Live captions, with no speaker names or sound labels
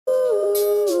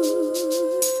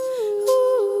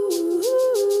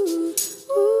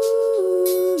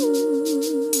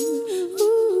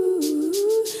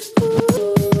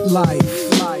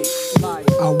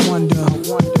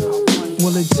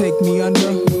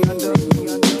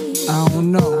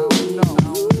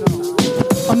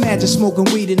Imagine smoking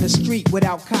weed in the street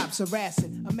without cops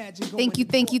harassing. Thank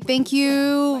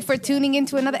you for tuning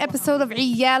into another episode of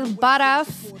Iyal Baraf.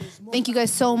 Thank you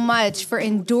guys so much for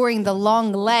enduring the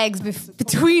long legs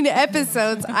between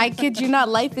episodes. I kid you not,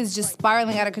 life is just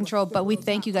spiraling out of control, but we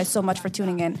thank you guys so much for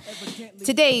tuning in.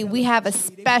 Today, we have a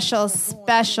special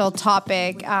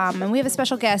topic, and we have a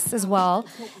special guest as well.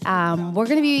 We're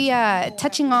going to be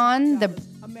touching on the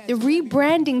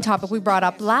rebranding topic we brought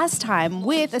up last time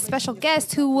with a special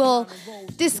guest who will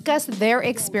discuss their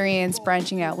experience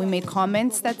branching out. We made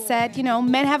comments that said,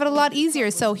 men have it a lot easier.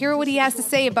 So hear what he has to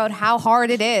say about how hard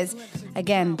it is.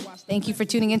 Again, thank you for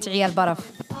tuning into Iyal Baraf.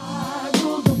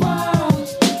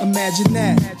 Imagine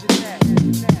that.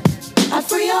 I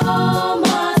free all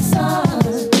my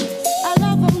sons. I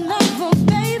love them,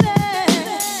 baby.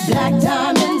 Black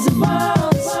diamonds and pearls.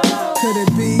 Could it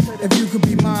be, if you could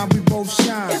be mine, we both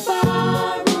shine. If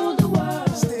I rule the world.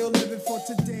 Still living for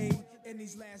today in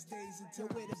these last days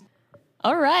until it is.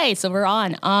 All right, so we're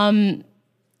on.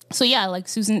 So yeah, like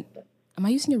Susan, am I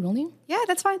using your real name? Yeah,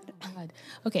 that's fine. Oh God.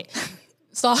 Okay,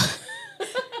 so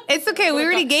it's okay. We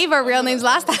already gave our real names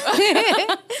last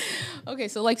time. okay,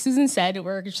 so like Susan said,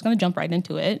 we're just gonna jump right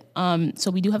into it. So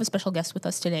we do have a special guest with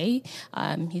us today.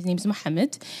 His name is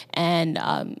Mohammed, and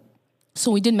so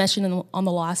we did mention on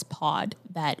the last pod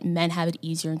that men have it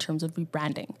easier in terms of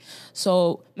rebranding.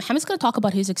 So Mohammed's going to talk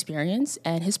about his experience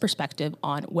and his perspective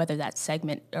on whether that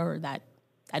segment or that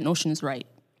notion is right.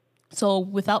 So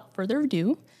without further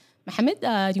ado, Mohammed,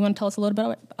 do you want to tell us a little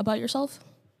bit about yourself?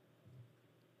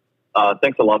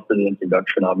 Thanks a lot for the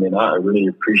introduction, Amina. I really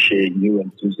appreciate you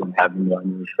and Susan having me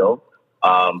on your show.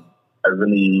 I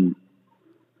really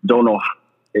don't know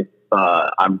if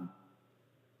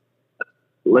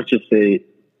let's just say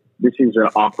this is an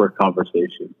awkward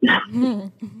conversation,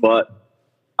 but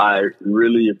I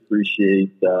really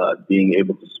appreciate being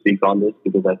able to speak on this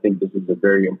because I think this is a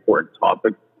very important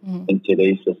topic in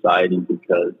today's society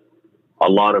because a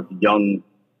lot of young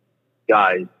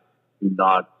guys do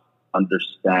not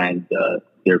understand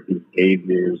their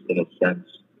behaviors in a sense,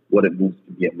 what it means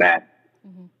to be a man.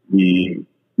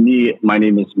 My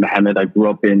name is Mohammed. I grew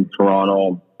up in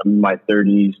Toronto. I'm in my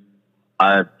 30s.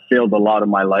 I've failed a lot of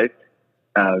my life.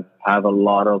 I have a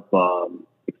lot of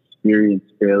experience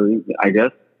failing, I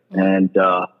guess. And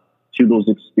through those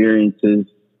experiences,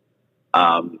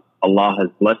 Allah has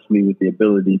blessed me with the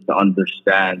ability to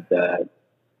understand that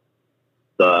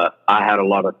I had a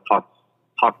lot of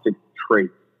toxic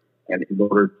traits. And in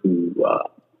order to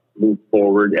move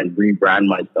forward and rebrand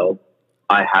myself,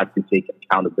 I had to take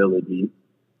accountability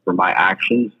for my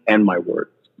actions and my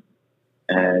words.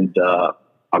 And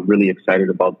I'm really excited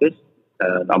about this.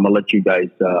 And I'm going to let you guys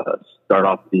start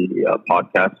off the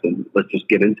podcast and let's just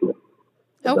get into it.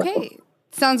 Okay.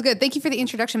 Sounds good. Thank you for the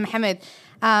introduction, Mohammed.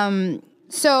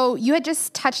 So you had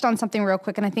just touched on something real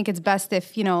quick, and I think it's best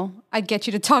if, I get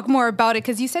you to talk more about it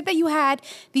because you said that you had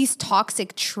these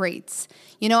toxic traits.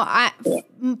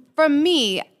 From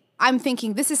me, I'm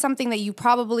thinking this is something that you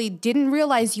probably didn't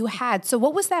realize you had. So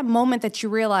what was that moment that you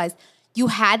realized you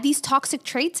had these toxic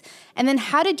traits? And then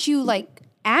how did you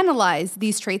analyze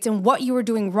these traits and what you were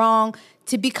doing wrong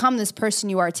to become this person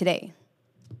you are today?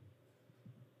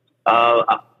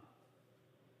 I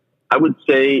would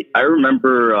say I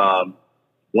remember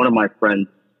one of my friends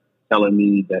telling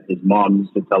me that his mom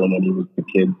used to tell him when he was a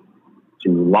kid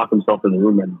to lock himself in the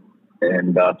room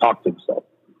and talk to himself.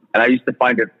 And I used to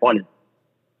find it funny.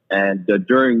 And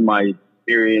during my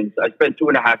experience, I spent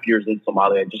 2.5 years in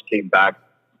Somalia. I just came back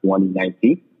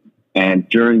 2019. And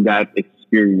during that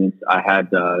experience, I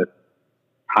had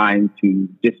time to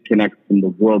disconnect from the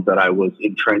world that I was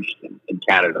entrenched in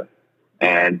Canada.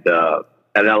 And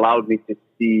it allowed me to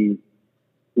see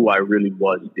who I really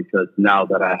was because now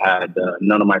that I had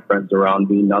none of my friends around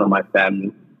me, none of my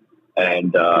family,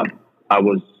 and I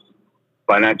was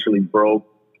financially broke.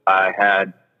 I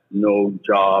had no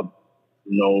job,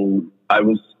 I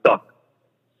was stuck.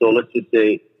 So let's just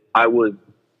say I was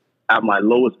at my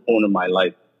lowest point in my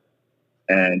life.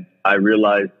 And I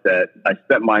realized that I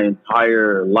spent my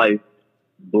entire life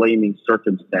blaming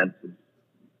circumstances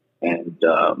and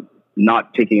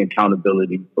not taking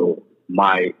accountability for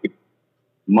my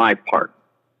part.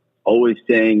 Always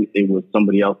saying it was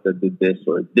somebody else that did this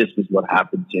or this is what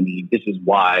happened to me. This is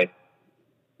why.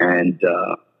 And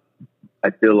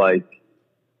I feel like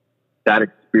that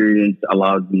experience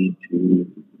allowed me to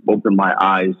open my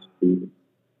eyes to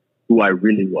who I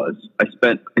really was. I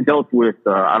dealt with,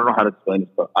 I don't know how to explain this,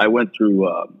 but I went through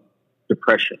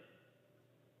depression.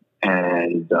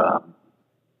 And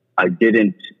I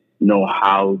didn't know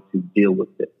how to deal with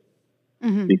it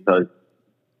because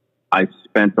I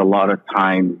spent a lot of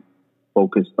time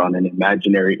focused on an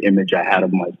imaginary image I had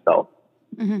of myself.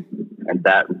 And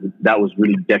that was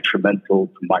really detrimental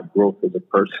to my growth as a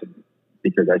person,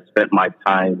 because I spent my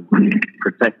time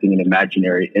protecting an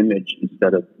imaginary image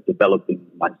instead of developing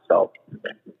myself.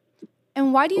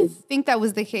 And why do you think that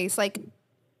was the case? Like,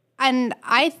 and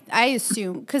I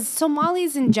assume, because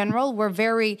Somalis in general, we're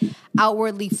very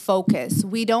outwardly focused.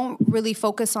 We don't really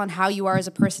focus on how you are as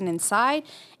a person inside.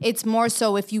 It's more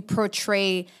so if you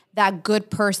portray that good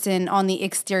person on the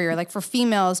exterior. Like for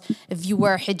females, if you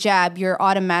wear hijab, you're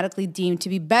automatically deemed to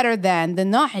be better than the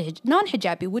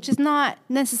non-hijabi, which is not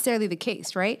necessarily the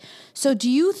case, right? So do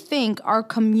you think our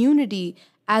community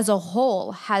as a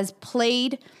whole has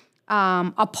played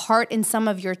a part in some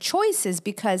of your choices?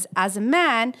 Because as a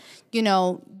man,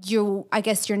 I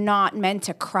guess you're not meant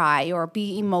to cry or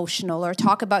be emotional or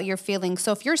talk about your feelings.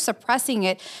 So if you're suppressing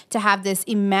it to have this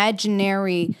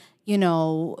imaginary,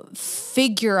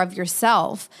 figure of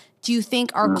yourself, do you think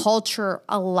our culture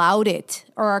allowed it,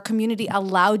 or our community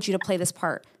allowed you to play this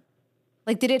part?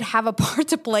 Like, did it have a part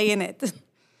to play in it?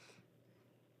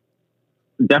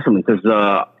 Definitely,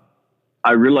 because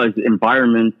I realized the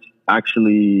environment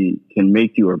actually can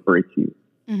make you or break you.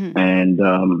 And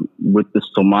with the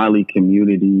Somali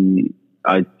community,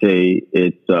 I'd say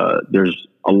there's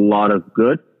a lot of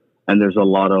good and there's a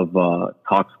lot of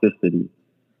toxicity,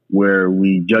 where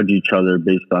we judge each other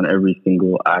based on every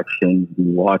single action. We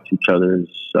watch each other's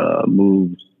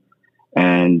moves.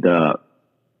 And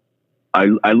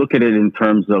I look at it in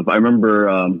terms of, I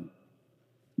remember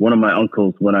one of my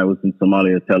uncles when I was in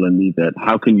Somalia telling me that,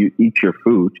 how can you eat your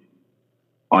food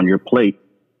on your plate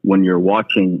when you're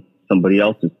watching somebody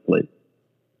else's plate?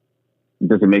 It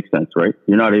doesn't make sense, right?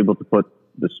 You're not able to put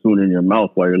the spoon in your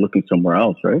mouth while you're looking somewhere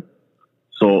else, right?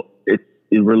 So it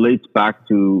relates back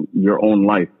to your own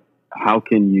life. How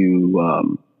can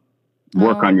you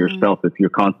work on yourself if you're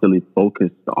constantly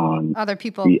focused on Other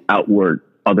people. the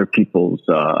other people's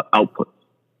outputs?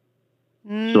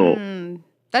 So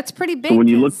That's pretty big. So when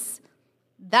you look,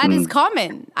 that is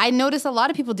common. I notice a lot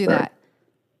of people do that.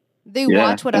 They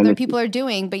watch what other people are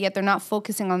doing, but yet they're not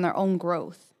focusing on their own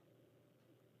growth.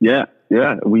 Yeah.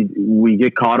 We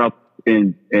get caught up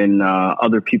in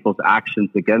other people's actions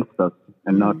against us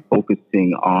and not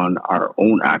focusing on our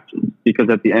own actions. Because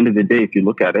at the end of the day, if you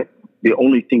look at it, the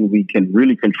only thing we can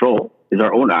really control is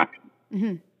our own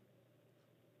actions.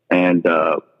 And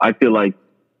I feel like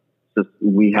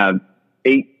we have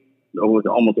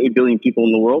almost 8 billion people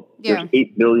in the world. Yeah. There's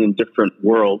 8 billion different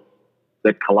worlds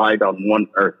that collide on one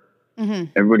earth.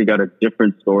 Everybody got a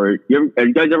different story. Have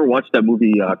you guys ever watched that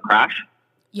movie Crash?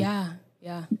 Yeah.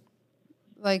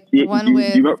 Like You- one you-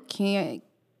 with you remember-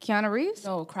 Keanu Reeves?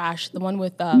 No, Crash. The one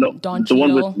with No, Don the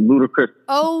one with Cheadle. Ludacris.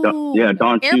 Oh,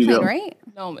 Don Airplane, Cheadle. right?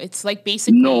 No, it's like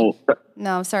basically.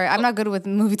 No, sorry, I'm not good with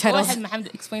movie Go titles. ahead,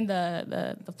 Mohammed. Explain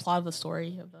the plot of the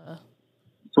story of the.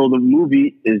 So the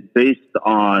movie is based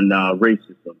on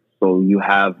racism. So you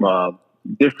have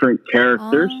different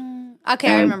characters,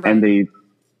 Okay, I remember.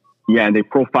 and they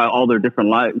profile all their different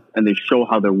lives, and they show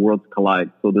how their worlds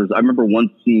collide. So I remember one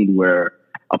scene where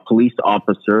a police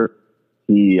officer,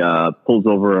 he pulls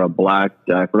over a black,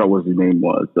 I forgot what his name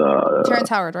was. Terrence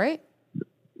Howard, right?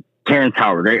 Terrence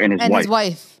Howard, right? And his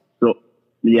wife. So,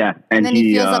 yeah. And then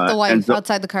he feels up the wife ends up-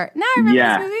 outside the car. Now I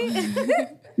remember this movie.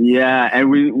 Yeah,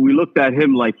 and we looked at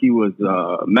him like he was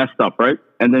messed up, right?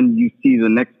 And then you see the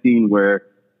next scene where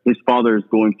his father is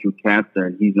going through cancer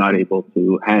and he's not able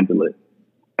to handle it.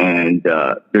 And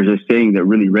there's a saying that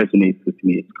really resonates with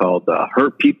me. It's called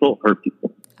hurt people, hurt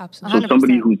people. Absolutely. So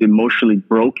somebody 100%. who's emotionally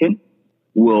broken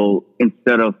will,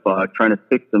 instead of trying to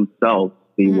fix themselves,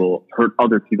 they will hurt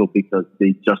other people because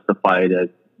they justify it as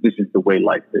this is the way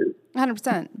life is.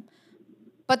 100%.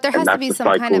 But there And has to that's be the some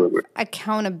kind cycle of of it.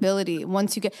 accountability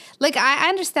once you get, like, I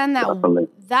understand Definitely.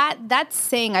 that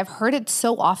saying, I've heard it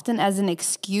so often as an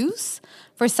excuse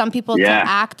for some people to Yeah.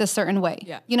 act a certain way.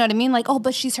 Yeah. You know what I mean? Like, oh,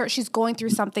 but she's hurt, she's going through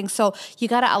something, so you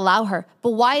got to allow her.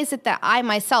 But why is it that I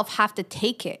myself have to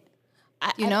take it?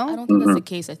 I know? don't think that's the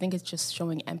case. I think it's just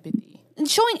showing empathy. And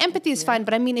showing empathy is fine,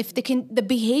 but I mean, if the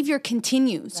behavior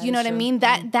continues, you know is what I true. mean?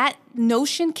 That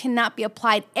notion cannot be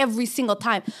applied every single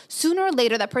time. Sooner or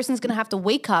later, that person's gonna have to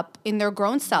wake up in their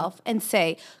grown self and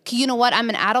say, okay, you know what? I'm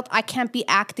an adult. I can't be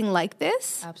acting like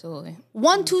this. Absolutely.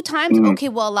 1-2 times, okay,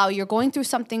 well, allow. You're going through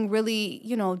something really,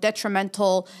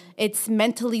 detrimental. It's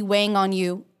mentally weighing on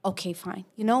you. Okay, fine.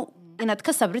 You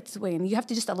have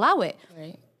to just allow it.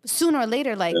 Right. Sooner or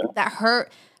later, like that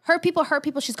hurt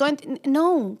people. She's going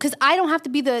no, because I don't have to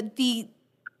be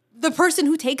the person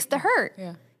who takes the hurt,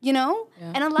 and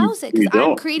allows it, You because I'm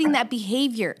don't. creating that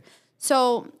behavior.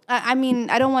 So I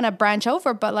mean, I don't want to branch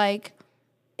over, but like,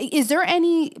 Is there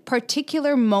any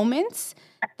particular moments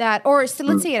that, or so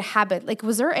let's say a habit, like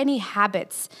was there any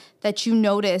habits that you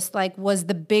noticed like was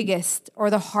the biggest or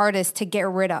the hardest to get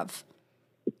rid of?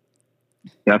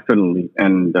 Definitely.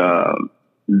 And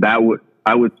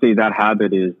I would say that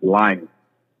habit is lying.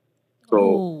 So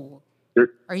Oh,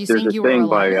 Are you there's saying a you were a saying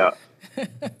liar?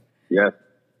 yes,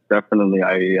 definitely.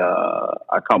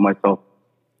 I caught myself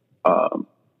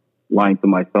lying to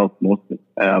myself mostly.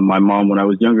 My mom, when I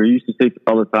was younger, used to say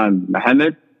all the time,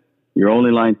 Mohammed, you're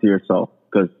only lying to yourself,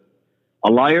 because a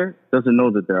liar doesn't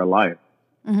know that they're a liar.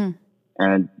 Mm-hmm.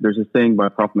 And there's a saying by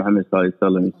Prophet Muhammad sallallahu alaihi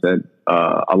wasallam. He said,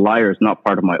 a liar is not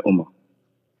part of my ummah.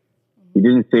 He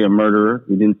didn't say a murderer.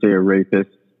 He didn't say a rapist.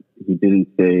 He didn't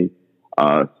say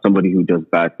somebody who does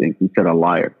bad things. He said a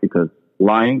liar, because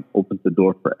lying opens the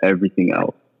door for everything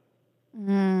else.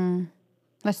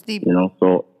 That's deep. You know,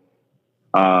 so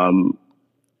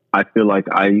I feel like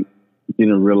I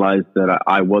didn't realize that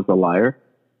I was a liar,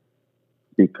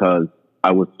 because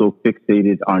I was so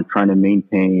fixated on trying to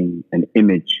maintain an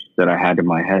image that I had in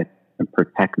my head and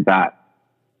protect that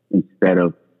instead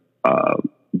of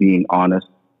being honest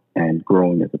and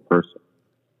growing as a person.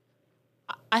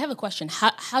 I have a question.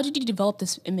 How did you develop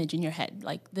this image in your head?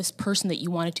 Like this person that you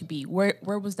wanted to be? Where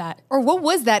was that? Or what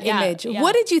was that Yeah, image? yeah.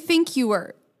 What did you think you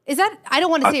were? Is that, I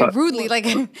don't want to say it rudely, like,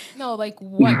 No, like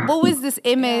what? what was this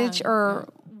image or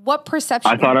what perception?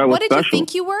 I thought I was what did special. you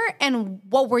think you were and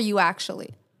what were you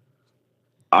actually?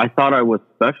 I thought I was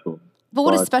special. But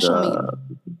what does special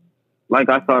mean? Like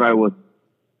I thought I was,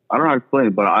 I don't know how to explain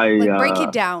it, but Like break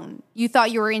it down. You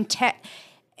thought you were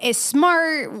is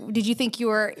smart? Did you think you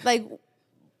were like,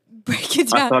 break it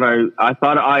down? I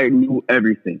thought I knew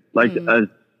everything. Like as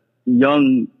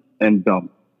young and dumb.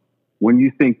 When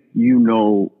you think you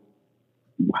know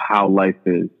how life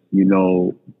is, you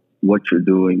know what you're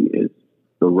doing is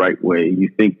the right way. You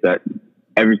think that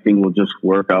everything will just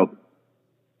work out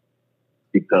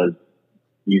because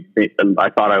you think. And I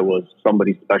thought I was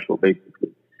somebody special,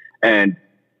 basically. And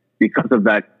because of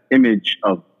that image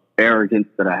of arrogance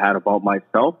that I had about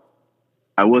myself,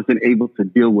 I wasn't able to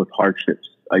deal with hardships.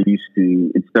 I used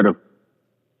to, instead of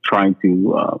trying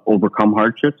to overcome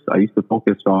hardships, I used to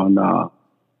focus on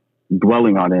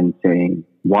dwelling on it and saying,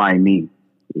 why me?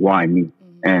 Why me?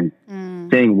 And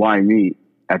saying why me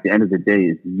at the end of the day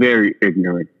is very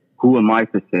ignorant. Who am I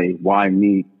to say why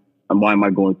me and why am I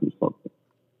going through something?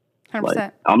 100%.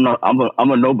 Like,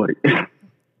 I'm a nobody.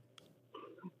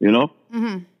 You know?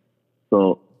 Mm-hmm.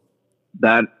 So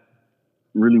that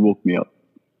really woke me up.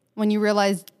 When you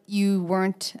realized you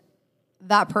weren't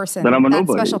that person, That I'm a that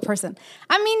nobody. special person.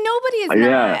 I mean, nobody is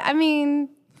Yeah. not, I mean,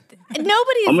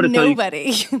 nobody I'm is gonna tell you-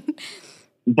 nobody.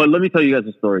 But let me tell you guys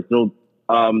a story. So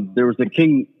there was a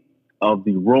king of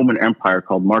the Roman Empire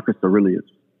called Marcus Aurelius.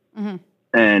 Mm-hmm.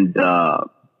 And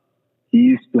he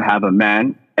used to have a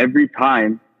man every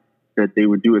time that they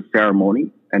would do a ceremony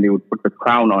and they would put the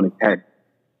crown on his head.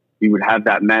 He would have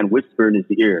that man whisper in his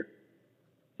ear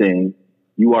saying,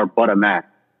 "You are but a man,"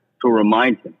 to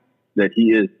remind him that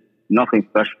he is nothing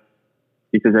special.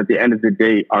 Because at the end of the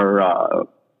day, our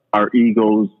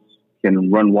egos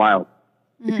can run wild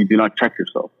if you do not check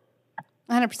yourself.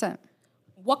 100%.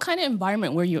 What kind of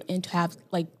environment were you in to have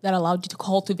like that allowed you to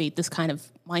cultivate this kind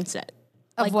of mindset?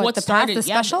 Of Like what, the path, the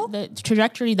special? the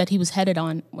trajectory that he was headed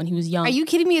on when he was young. Are you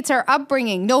kidding me? It's our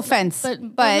upbringing. No offense. But-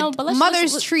 But, but no, but let's-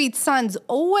 mothers let's- treat sons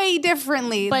way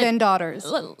differently But- than daughters.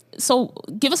 So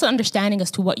give us an understanding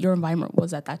as to what your environment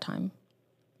was at that time.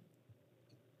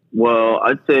 Well,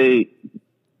 I'd say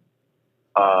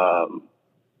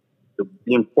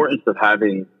the importance of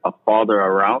having a father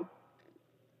around,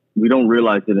 we don't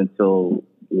realize it until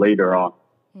later on.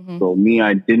 So me,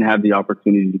 I didn't have the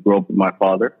opportunity to grow up with my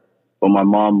father, but my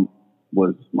mom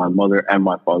was my mother and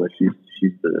my father.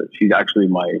 She's actually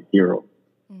my hero.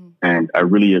 And I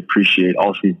really appreciate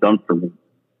all she's done for me.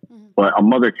 But a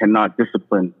mother cannot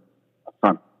discipline a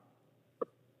son.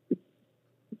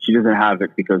 She doesn't have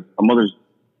it because a mother's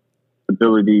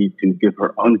ability to give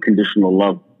her unconditional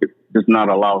love does not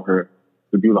allow her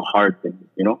to do the hard things,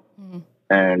 you know?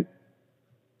 And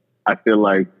I feel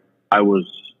like I was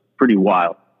pretty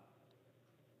wild,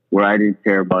 where I didn't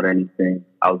care about anything.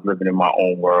 I was living in my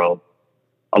own world.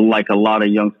 Unlike a lot of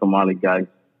young Somali guys,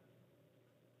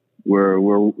 we're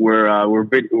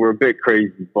a bit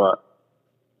crazy, but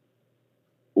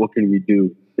what can we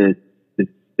do? It's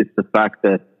the fact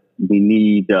that we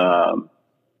need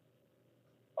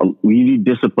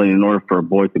discipline in order for a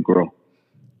boy to grow.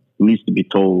 He needs to be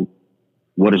told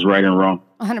what is right and wrong.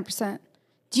 100%.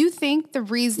 Do you think the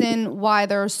reason why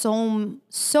there are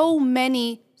so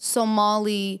many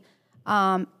Somali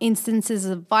instances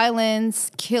of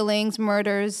violence, killings,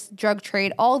 murders, drug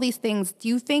trade, all these things. Do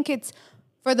you think it's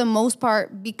for the most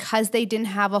part because they didn't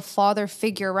have a father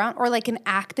figure around or like an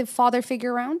active father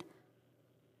figure around?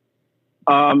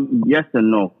 Yes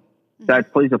and no.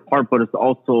 That plays a part, but it's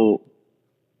also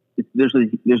there's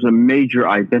a major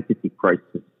identity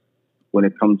crisis when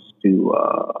it comes to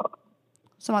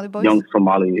Somali boys? young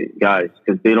Somali guys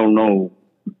because they don't know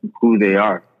who they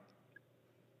are.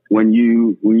 When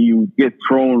you get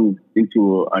thrown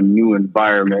into a new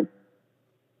environment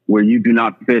where you do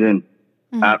not fit in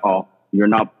at all, you're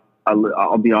not.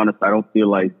 I'll be honest. I don't feel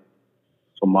like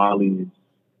Somalis.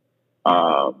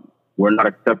 We're not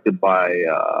accepted by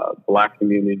Black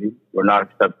community. We're not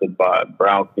accepted by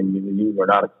brown community. We're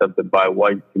not accepted by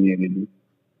white community,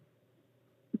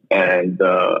 and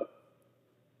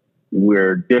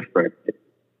we're different.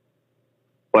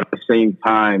 But at the same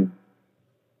time,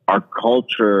 our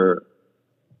culture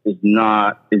is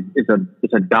not. It's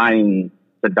a dying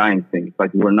thing. It's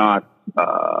like we're not.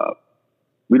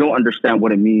 We don't understand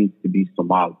what it means to be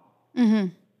Somali.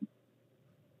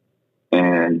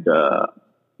 And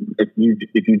if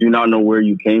you do not know where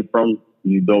you came from,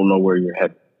 you don't know where you're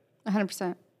headed.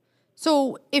 100%.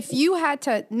 So if you had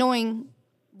to, knowing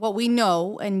what we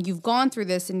know, and you've gone through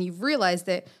this and you've realized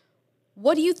it,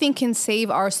 what do you think can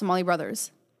save our Somali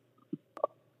brothers?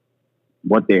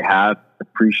 What they have,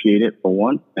 appreciate it for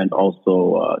one, and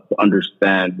also to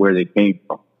understand where they came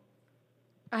from.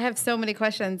 I have so many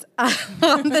questions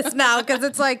on this now because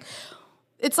it's like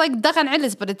dakan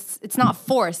ilis, but it's not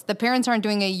forced. The parents aren't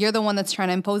doing it. You're the one that's trying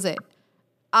to impose it.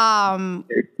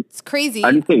 It's crazy.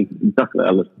 I didn't say dakan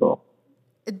ilis though.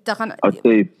 I'd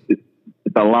say it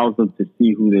allows them to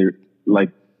see who they're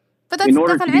like. But that's in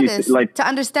order dakan to be ilis, like to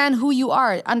understand who you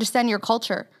are, understand your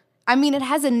culture. I mean, it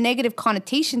has a negative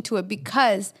connotation to it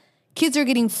because kids are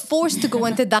getting forced to go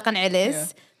into dakan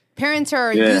ilis. Parents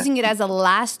are using it as a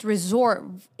last resort.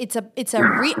 It's a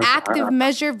reactive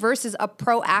measure versus a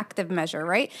proactive measure,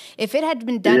 right? If it had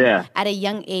been done at a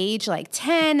young age, like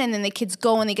 10, and then the kids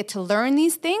go and they get to learn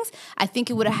these things, I think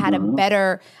it would have had a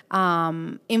better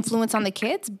influence on the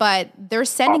kids. But they're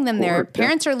sending them there.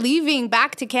 Parents are leaving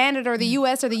back to Canada or the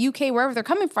US or the UK, wherever they're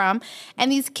coming from,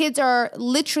 and these kids are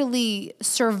literally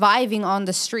surviving on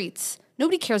the streets.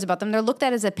 Nobody cares about them. They're looked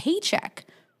at as a paycheck,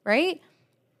 right?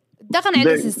 Dakan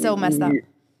ilis is so messed up.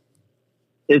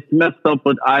 It's messed up,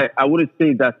 but I wouldn't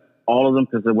say that's all of them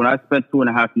because when I spent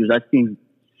 2.5 years, I've seen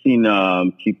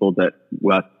people that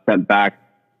got sent back,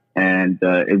 and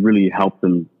it really helped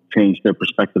them change their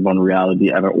perspective on reality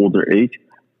at an older age.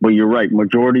 But you're right,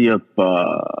 majority of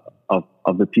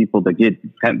the people that get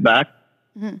sent back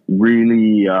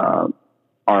really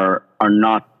are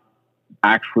not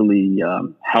actually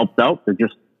helped out. They're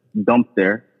just dumped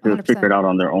there to 100%. figure it out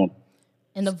on their own.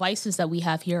 And the vices that we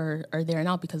have here are there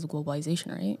now because of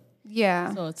globalization, right?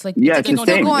 Yeah. So it's like it's the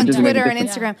same. Go on It doesn't make a Twitter and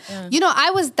difference. Instagram. You know,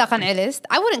 I was dakan ilis.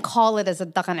 I wouldn't call it as a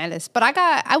dakan ilis, but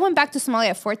I went back to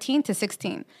Somalia at 14 to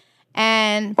 16.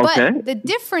 But the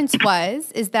difference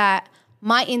is that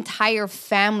my entire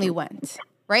family went,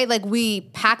 right? Like we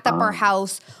packed up our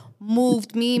house,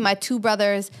 moved, me, my 2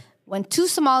 brothers, went to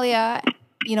Somalia.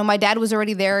 You know, my dad was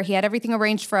already there. He had everything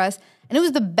arranged for us. And it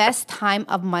was the best time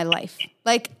of my life.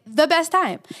 Like, the best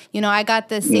time. You know, I got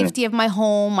the safety of my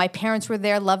home. My parents were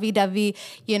there, lovey-dovey.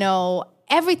 You know,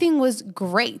 everything was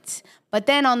great. But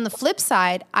then on the flip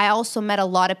side, I also met a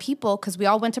lot of people, because we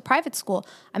all went to private school.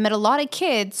 I met a lot of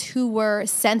kids who were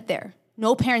sent there.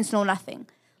 No parents, no nothing.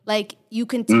 Like, you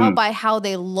can tell by how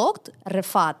they looked,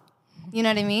 rifat. You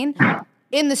know what I mean?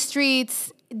 In the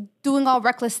streets, doing all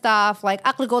reckless stuff. Like,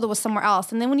 Aqligoda was somewhere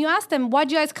else. And then when you ask them, why'd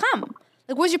you guys come?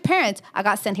 Like, where's your parents? I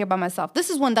got sent here by myself. This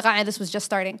is when this was just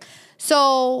starting.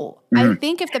 So I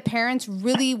think if the parents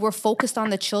really were focused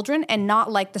on the children and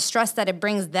not like the stress that it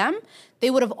brings them, they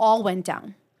would have all went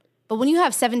down. But when you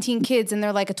have 17 kids and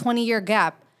they're like a 20-year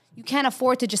gap, you can't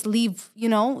afford to just leave, you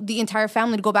know, the entire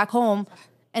family to go back home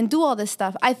and do all this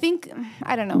stuff. I think,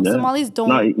 I don't know, Somalis don't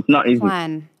it's not easy.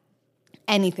 plan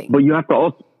anything. But you have to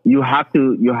also you have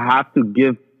to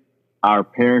give our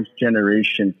parents'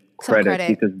 generation credit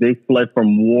because they fled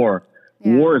from war.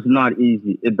 Yeah. War is not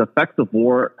easy. The effects of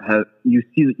war you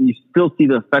still see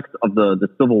the effects of the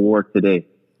Civil War today,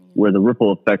 where the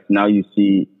ripple effects. Now you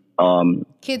see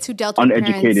kids who dealt with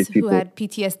uneducated people who had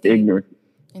PTSD, ignorant.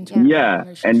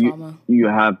 And you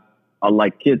have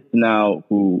like kids now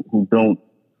who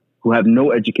have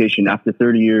no education after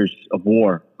 30 years of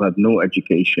war, who have no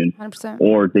education, 100%.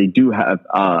 Or they do have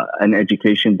an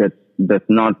education that's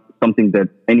not something that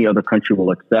any other country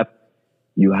will accept.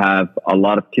 You have a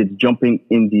lot of kids jumping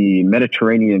in the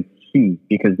Mediterranean see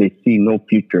because they see no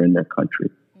future in their country.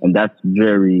 And that's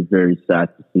very, very sad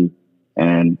to see.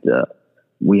 And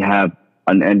we have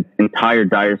an entire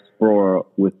diaspora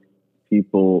with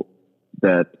people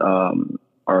that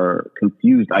are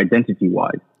confused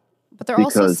identity-wise. But they're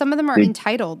also, some of them are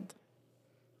entitled.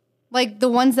 Like the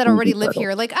ones that already live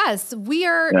here, like us, we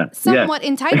are somewhat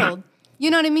entitled. You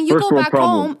know what I mean? You go back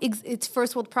home, it's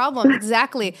first world problem.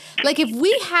 Exactly. Like if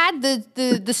we had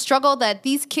the struggle that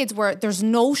these kids were, there's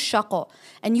no shuckle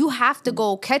and you have to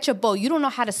go catch a boat. You don't know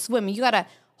how to swim. You got to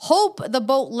hope the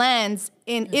boat lands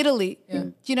in Italy. Yeah.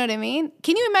 Do you know what I mean?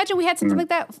 Can you imagine we had something like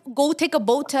that? Go take a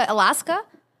boat to Alaska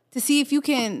to see if you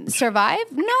can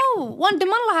survive? No. One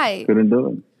demanlahai. Couldn't do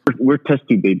it. We're test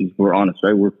tube babies. We're honest,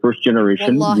 right? We're first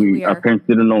generation. Wallahi, our parents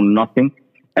didn't know nothing.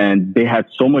 And they had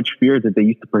so much fear that they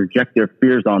used to project their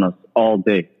fears on us all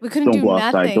day. We couldn't don't go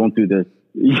outside. Don't do this.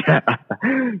 Yeah.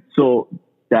 So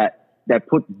that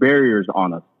put barriers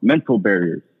on us, mental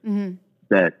barriers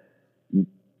that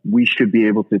we should be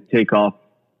able to take off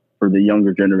for the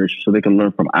younger generation so they can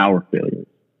learn from our failures.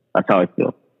 That's how I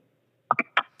feel.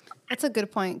 That's a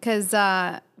good point because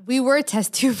we were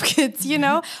test tube kids, you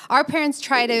know? Our parents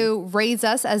try to raise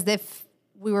us as if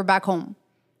we were back home.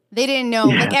 They didn't know.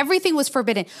 Yeah. Like everything was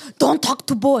forbidden. Don't talk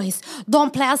to boys.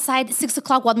 Don't play outside 6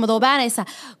 o'clock. You don't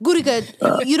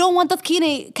want that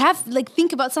kine. Like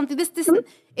think about something. This.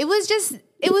 It was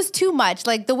too much.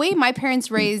 Like the way my parents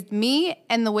raised me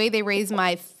and the way they raised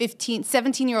my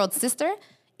 17-year-old sister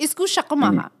is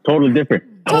totally different.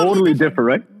 Totally different,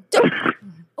 right?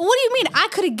 What do you mean? I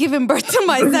could have given birth to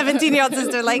my 17-year-old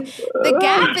sister. Like the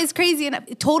gap is crazy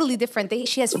and totally different.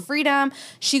 She has freedom.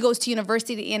 She goes to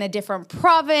university in a different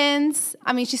province.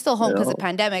 I mean, she's still home because of the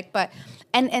pandemic, but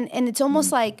and it's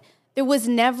almost like there was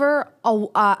never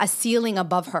a ceiling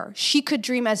above her. She could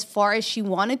dream as far as she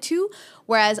wanted to,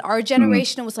 whereas our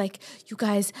generation was like, you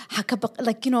guys,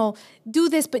 like, you know, do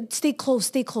this, but stay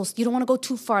close. You don't want to go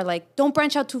too far. Like, don't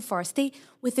branch out too far. Stay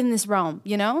within this realm,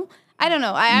 you know? I don't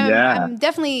know. I'm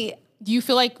definitely. Do you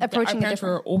feel like our parents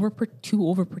were too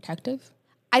overprotective?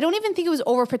 I don't even think it was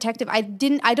overprotective. I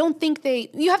don't think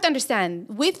you have to understand,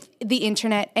 with the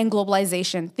internet and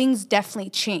globalization, things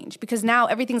definitely change because now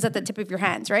everything's at the tip of your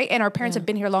hands, right? And our parents have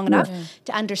been here long enough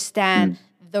to understand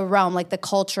the realm, like the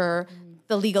culture,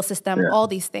 the legal system, all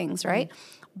these things, right?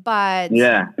 But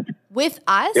with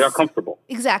us. They are comfortable.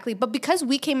 Exactly. But because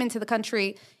we came into the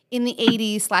country in the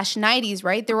 80s/90s,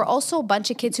 right? There were also a bunch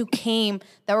of kids who came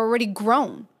that were already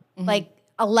grown, like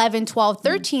 11, 12,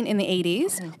 13 in the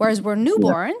 80s, whereas we're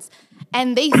newborns,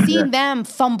 and they seen them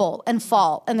fumble and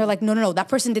fall, and they're like, no, that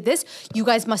person did this, you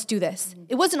guys must do this.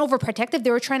 It wasn't overprotective.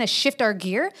 They were trying to shift our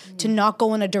gear to not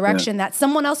go in a direction that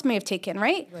someone else may have taken,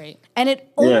 right? Right. And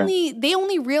they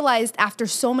only realized after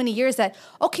so many years that,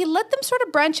 okay, let them sort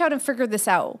of branch out and figure this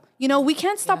out. You know, we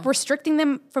can't stop restricting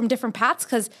them from different paths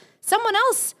because someone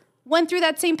else went through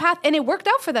that same path and it worked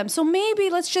out for them. So maybe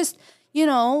let's just, you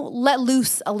know, let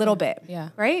loose a little bit. Yeah.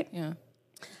 Right? Yeah.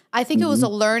 I think it was a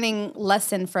learning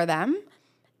lesson for them.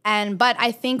 But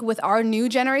I think with our new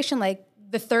generation, like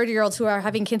the 30-year-olds who are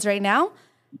having kids right now,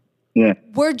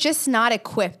 we're just not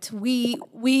equipped. We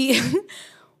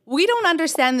don't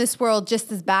understand this world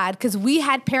just as bad because we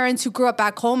had parents who grew up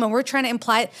back home and we're trying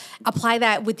to apply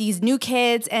that with these new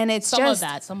kids, and it's some of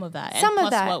that. And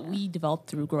plus what we developed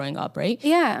through growing up, right?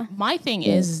 Yeah. My thing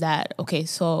is that, okay,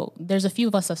 so there's a few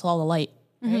of us that saw the light,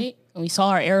 right? And we saw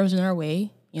our arrows in our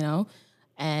way, you know,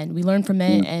 and we learned from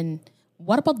it. And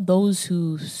what about those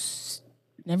who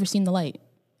never seen the light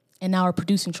and now are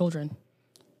producing children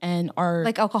and are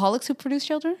like alcoholics who produce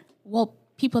children? Well,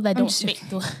 people that just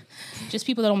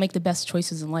people that don't make the best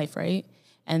choices in life, right?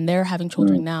 And they're having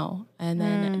children now, and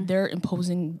then they're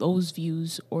imposing those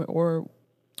views or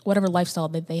whatever lifestyle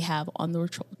that they have on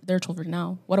their children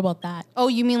now. What about that? Oh,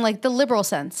 you mean like the liberal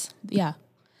sense? Yeah.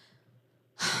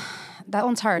 That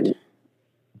one's hard.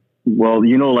 Well,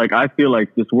 you know, like I feel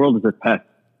like this world is a test,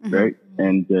 right?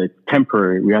 And it's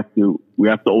temporary. We have to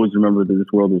always remember that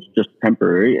this world is just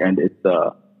temporary, and it's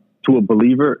to a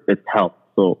believer, it's hell.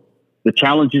 So the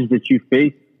challenges that you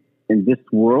face in this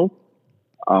world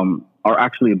are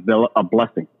actually a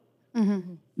blessing.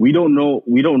 We don't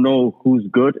know who's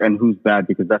good and who's bad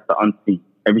because that's the unseen.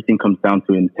 Everything comes down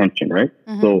to intention, right?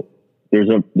 So there's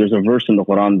a verse in the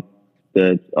Quran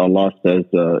that Allah says,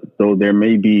 though there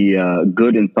may be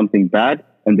good in something bad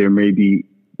and there may be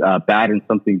bad in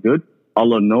something good,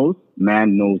 Allah knows,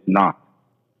 man knows not.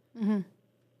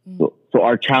 So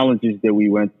our challenges that we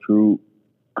went through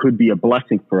could be a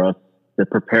blessing for us to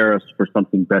prepare us for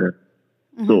something better.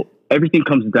 So everything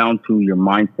comes down to your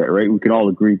mindset, right? We can all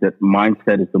agree that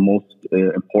mindset is the most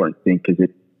important thing because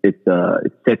it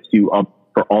sets you up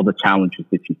for all the challenges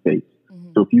that you face.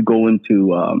 So if you go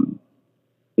into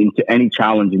any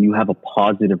challenge and you have a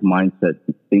positive mindset,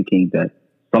 thinking that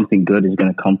something good is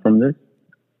going to come from this,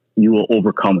 you will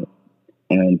overcome it.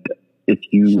 And if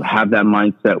you have that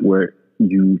mindset where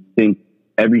you think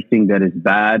everything that is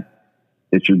bad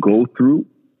that you go through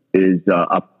is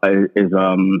how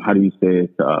do you say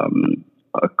it,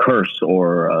 a curse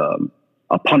or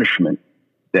a punishment,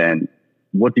 then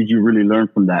what did you really learn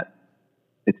from that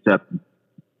except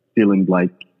feeling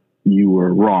like you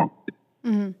were wrong?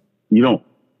 You don't.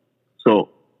 So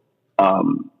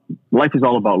life is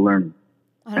all about learning.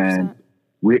 100%. And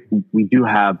we do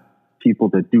have people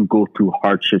that do go through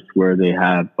hardships where they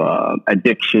have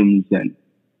addictions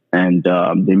and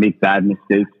they make bad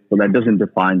mistakes, but that doesn't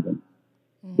define them.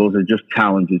 Those are just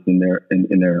challenges in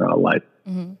their life.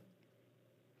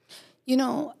 You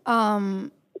know,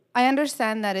 I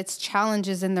understand that it's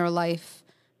challenges in their life,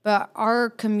 but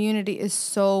our community is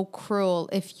so cruel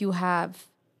if you have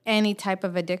any type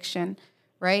of addiction,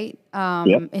 right?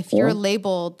 If you're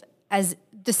labeled as,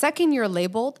 the second you're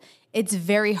labeled, it's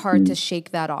very hard to shake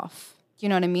that off. You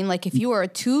know what I mean? Like if you are a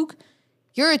toog,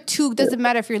 you're a toog. Doesn't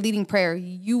matter if you're leading prayer.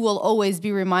 You will always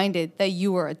be reminded that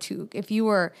you were a toog. If you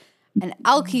were an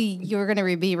alki, you're going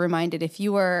to be reminded. If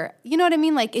you were, you know what I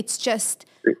mean? Like it's just,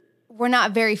 we're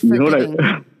not very forgiving.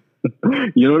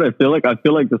 You know what I feel like? I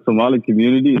feel like the Somali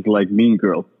community is like Mean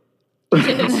Girls.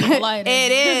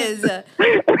 It is.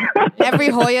 Every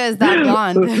Hoya is that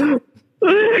blonde.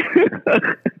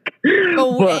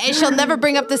 But she'll never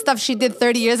bring up the stuff she did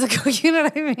 30 years ago. You know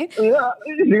what I mean? Yeah,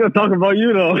 she's going to talk about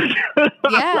you, though.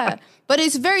 Yeah, but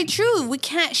it's very true. We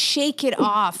can't shake it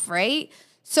off, right?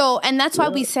 So, and that's why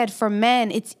we said for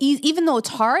men, it's even though it's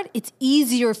hard, it's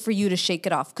easier for you to shake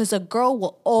it off because a girl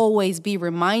will always be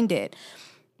reminded.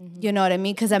 You know what I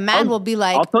mean? Because a man will be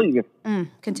like, I'll tell you.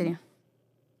 Continue.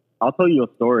 I'll tell you a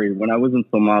story. When I was in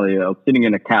Somalia, I was sitting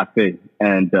in a cafe,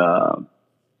 and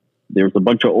there was a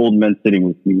bunch of old men sitting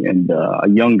with me, and a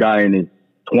young guy in his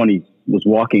 20s was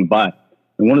walking by.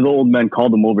 And one of the old men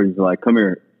called him over. He's like, come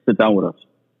here, sit down with us.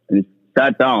 And he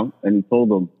sat down, and he told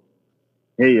him,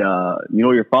 hey, you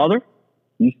know your father?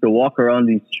 He used to walk around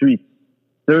these streets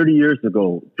 30 years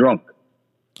ago, drunk.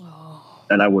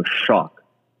 And I was shocked.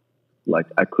 Like,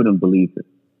 I couldn't believe it.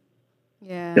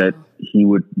 Yeah. That he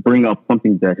would bring up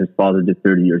something that his father did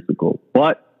 30 years ago.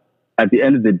 But at the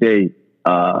end of the day,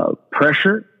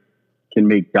 pressure can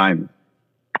make diamonds.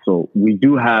 So we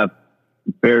do have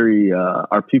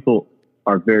our people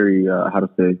are very, how to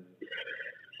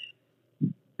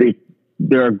say,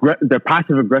 they're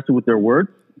passive aggressive with their words,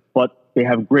 but they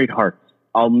have great hearts.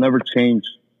 I'll never change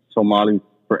Somalis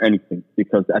for anything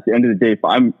because at the end of the day, if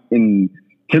I'm in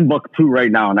Timbuktu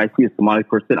right now and I see a Somali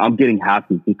person, I'm getting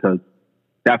happy because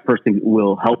that person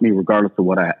will help me regardless of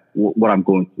what I'm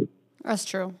going through. That's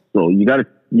true. So you gotta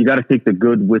take the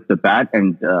good with the bad,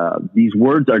 and these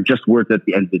words are just words at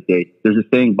the end of the day. There's a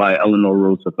saying by Eleanor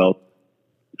Roosevelt.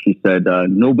 She said,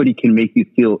 "Nobody can make you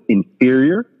feel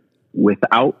inferior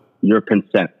without your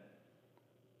consent."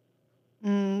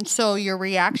 So your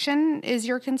reaction is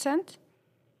your consent?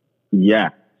 Yeah.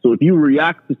 So if you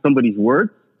react to somebody's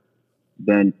words,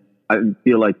 then I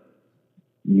feel like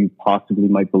you possibly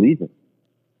might believe it.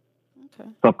 Okay.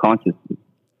 Subconsciously.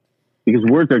 Because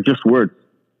words are just words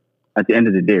at the end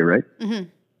of the day, right? Mm-hmm.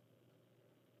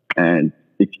 And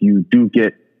if you do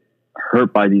get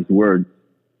hurt by these words,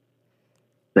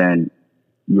 then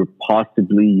you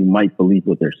might believe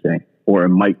what they're saying. Or it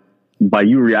might, by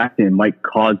you reacting, it might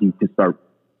cause you to start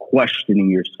questioning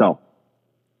yourself.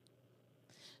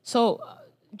 So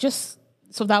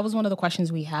that was one of the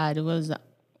questions we had. It was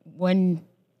when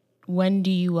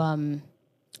do you, I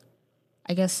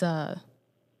guess,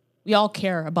 we all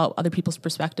care about other people's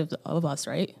perspectives of us,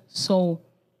 right? So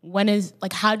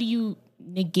how do you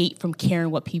negate from caring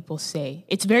what people say?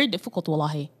 It's very difficult,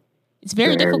 wallahi. It's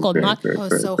very difficult.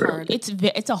 It's so hard.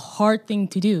 It's a hard thing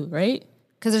to do, right?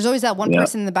 Because there's always that one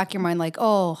person in the back of your mind like,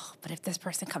 oh, but if this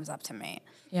person comes up to me.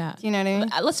 Yeah. You know what I mean?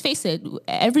 Let's face it.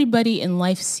 Everybody in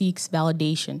life seeks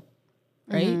validation,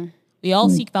 right? We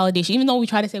all seek validation. Even though we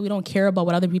try to say we don't care about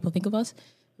what other people think of us,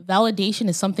 validation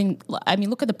is something, I mean,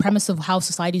 look at the premise of how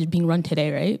society is being run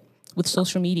today, right? With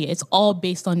social media. It's all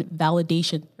based on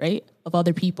validation, right? Of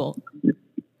other people,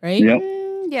 right? Yep.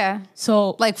 Yeah.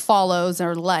 So like follows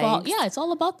or likes. yeah, it's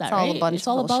all about that, It's all right? a bunch It's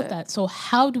of all about bullshit. that. So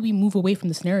how do we move away from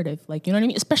this narrative? Like, you know what I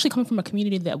mean? Especially coming from a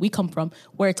community that we come from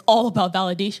where it's all about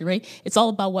validation, right? It's all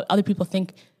about what other people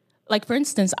think. Like, for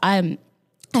instance, I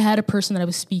had a person that I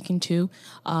was speaking to,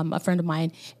 a friend of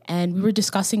mine, and we were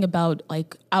discussing about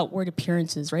like outward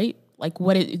appearances, right? Like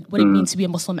what it means to be a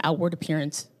Muslim outward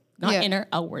appearance. not Yeah. inner,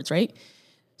 outwards, right?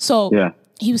 So Yeah.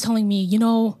 he was telling me,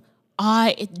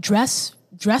 dressing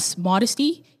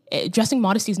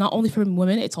modesty is not only for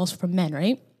women, it's also for men,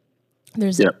 right?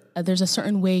 There's a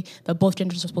certain way that both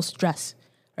genders are supposed to dress,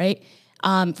 right?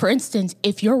 For instance,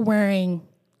 if you're wearing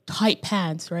tight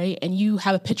pants, right, and you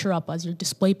have a picture up as your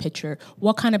display picture,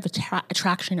 what kind of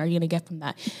attraction are you going to get from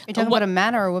that? You're talking about a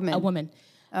man or a woman? A woman.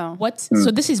 Oh.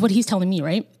 So this is what he's telling me,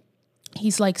 right?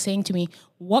 He's like saying to me,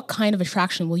 what kind of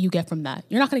attraction will you get from that?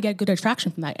 You're not going to get good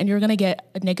attraction from that. And you're going to get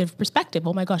a negative perspective.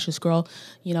 Oh my gosh, this girl,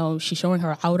 she's showing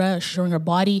her aura, she's showing her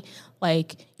body.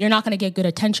 Like, you're not going to get good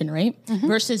attention, right?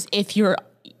 Versus if you're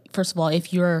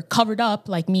covered up,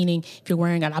 like meaning if you're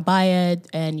wearing an abaya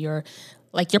and you're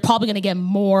probably going to get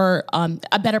more,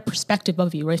 a better perspective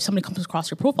of you, right? If somebody comes across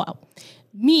your profile.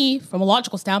 Me, from a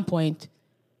logical standpoint,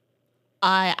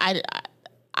 I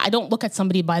don't look at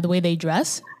somebody by the way they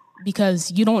dress,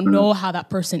 because you don't know how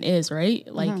that person is,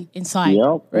 right? Like inside,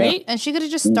 right? And she could have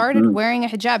just started wearing a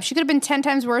hijab. She could have been 10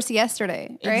 times worse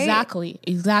yesterday, right? Exactly.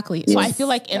 So I feel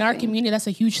like in our community, that's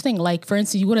a huge thing. Like, for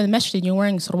instance, you go to the masjid and you're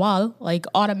wearing sarwal, like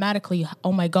automatically,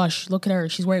 oh my gosh, look at her.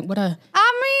 She's wearing I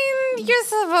mean, you're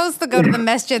supposed to go to the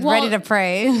masjid ready to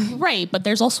pray. Right, but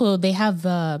there's also, they have...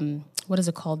 what is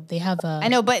it called? They have I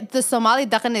know, but the Somali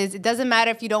dhaqan is, it doesn't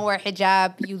matter if you don't wear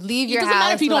hijab, you leave your house. It doesn't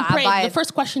matter if you don't pray. abaya. The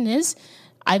first question is,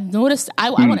 I've noticed, I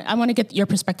want to get your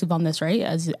perspective on this, right?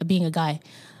 As being a guy.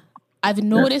 I've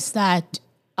noticed that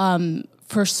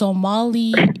for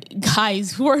Somali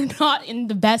guys who are not in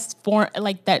the best form,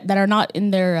 like that are not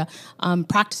in their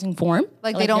practicing form.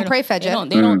 Like they don't pray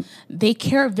fajr. They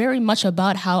care very much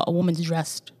about how a woman's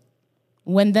dressed.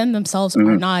 When them themselves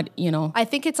are not, I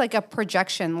think it's like a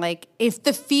projection. Like if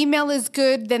the female is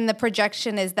good, then the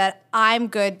projection is that I'm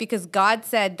good because God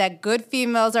said that good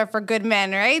females are for good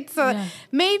men, right? So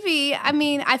maybe, I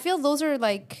mean, I feel those are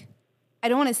like, I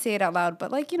don't want to say it out loud,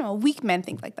 but like, weak men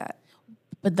think like that.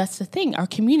 But that's the thing. Our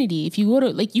community, if you go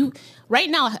to, right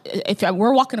now, if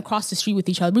we're walking across the street with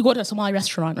each other, we go to a Somali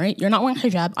restaurant, right? You're not wearing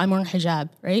hijab, I'm wearing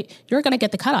hijab, right? You're going to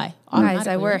get the cut eye. Guys,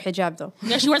 I wear a hijab though.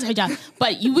 Yeah, she wears a hijab.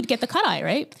 But you would get the cut eye,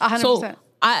 right? 100%. So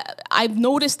I've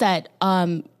noticed that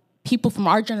people from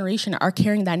our generation are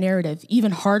carrying that narrative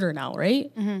even harder now,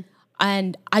 right?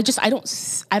 And I don't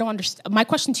understand. My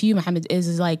question to you, Mohammed,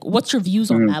 is like, what's your views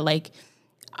on that? Like,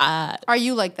 are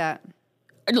you like that?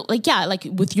 Like, yeah, like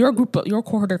with your group, your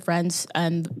cohort of friends,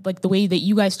 and like the way that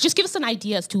you guys, just give us an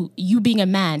idea as to you being a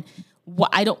man. What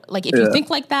if you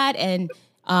think like that, and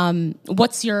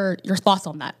what's your thoughts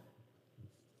on that?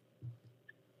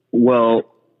 Well,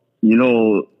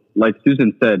 like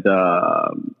Susan said,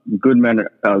 good women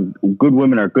are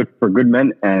good for good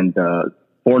men, and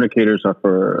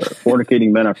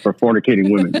fornicating men are for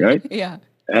fornicating women, right? Yeah.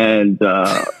 And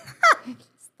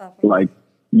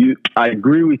I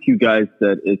agree with you guys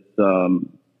that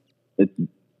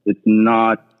it's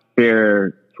not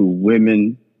fair to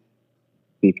women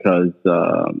because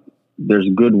there's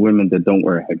good women that don't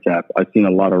wear a hijab. I've seen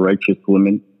a lot of righteous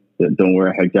women that don't wear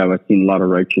a hijab. I've seen a lot of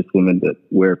righteous women that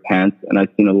wear pants, and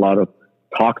I've seen a lot of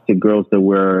toxic girls that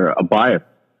wear abaya.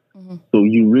 So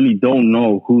you really don't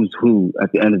know who's who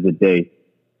at the end of the day.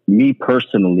 Me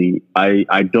personally,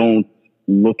 I don't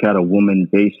look at a woman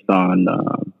based on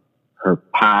her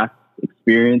past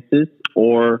experiences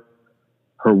or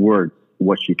her words,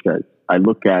 what she says. I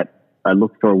look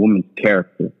for a woman's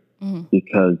character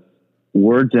because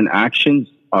words and actions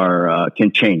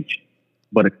can change,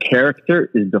 but a character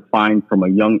is defined from a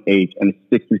young age and it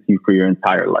sticks with you for your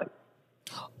entire life.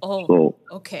 Oh, so,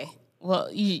 okay. Well,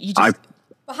 you just...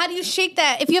 But how do you shake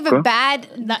that? If you have a bad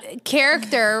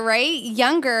character, right,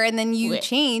 younger, and then you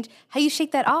change, how do you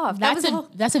shake that off?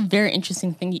 That's a very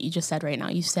interesting thing that you just said right now.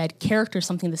 You said character is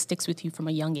something that sticks with you from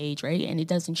a young age, right? And it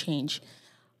doesn't change.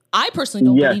 I personally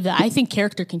don't believe that. I think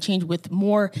character can change with the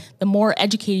more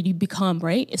educated you become,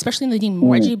 right? Especially in the deen, the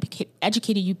more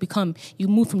educated you become, you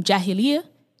move from jahiliyyah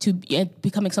to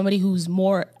becoming somebody who's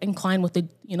more inclined with the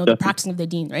practicing of the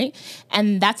deen, right?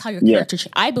 And that's how your character.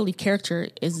 I believe character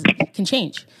can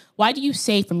change. Why do you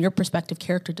say, from your perspective,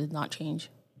 character does not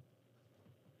change?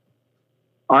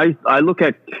 I look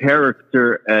at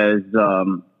character as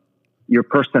your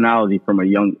personality from a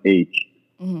young age,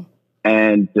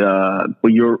 and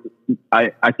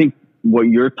I think what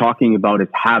you're talking about is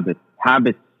habits.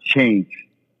 Habits change.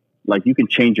 Like, you can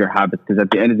change your habits because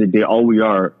at the end of the day, all we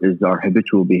are is our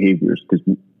habitual behaviors, because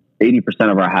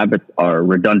 80% of our habits are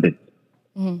redundant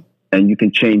and you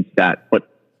can change that. But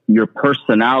your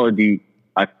personality,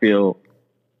 I feel,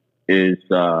 is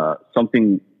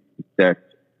something that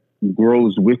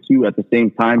grows with you at the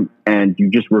same time, and you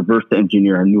just reverse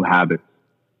engineer a new habit,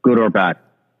 good or bad.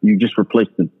 You just replace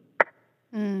them.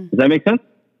 Does that make sense?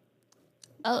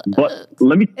 But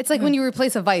let me. It's like when you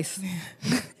replace a vice.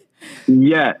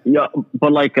 Yeah.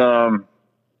 But like,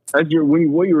 what you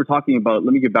were talking about,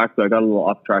 let me get back to. I got a little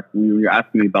off track. You were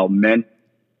asking me about men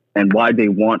and why they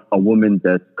want a woman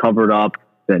that's covered up,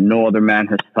 that no other man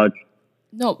has touched.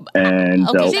 No, And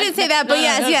okay. She didn't say that, but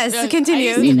yes,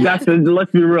 continue.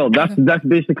 let's be real. That's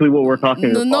basically what we're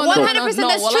talking about. 100%.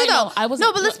 That's true, though.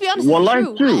 No, but let's be honest. Well, It's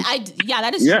that's true. true.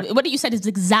 That is true. What you said is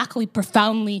exactly,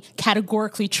 profoundly,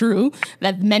 categorically true.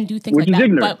 That men do things Which like is that.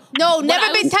 ignorant. But No, what never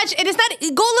I been was- touched. It is not.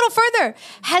 Go a little further.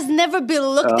 Has never been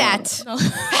looked at.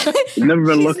 Never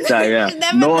been looked at. Yeah.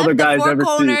 Never No left other the guys four ever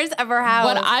corners seen. of her house.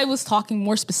 What I was talking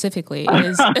more specifically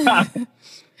is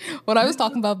what I was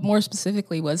talking about more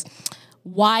specifically was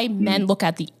why men look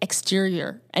at the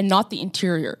exterior and not the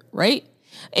interior, right?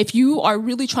 If you are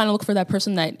really trying to look for that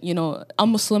person that, you know, a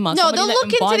Muslim, No, they'll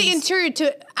look into the interior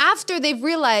after they've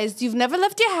realized you've never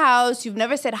left your house, you've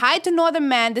never said hi to no other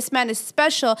man, this man is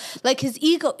special. Like his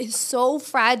ego is so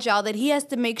fragile that he has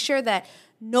to make sure that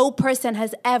no person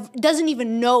doesn't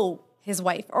even know his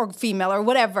wife or female or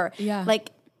whatever. Yeah.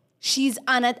 Like she's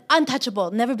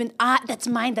untouchable, never been, that's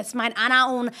mine, ana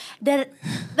own.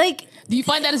 Like, Do you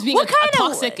find that as being What a kind of-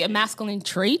 toxic masculine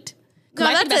trait? 'Cause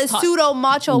no, I think that's a to- pseudo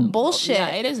macho bullshit. Yeah,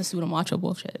 it is a pseudo macho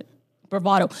bullshit.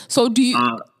 Bravado. So do you...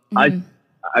 I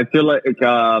feel like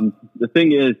the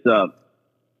thing is,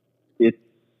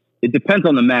 it depends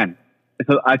on the man.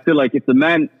 So I feel like if the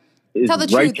man is Tell the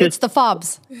righteous, truth, it's the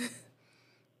fobs.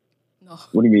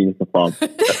 what do you mean it's the fault?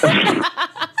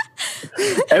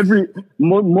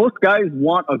 Most guys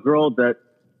want a girl that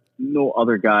no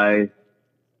other guy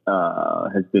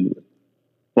has been with.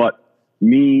 But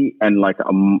me and like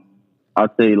I'd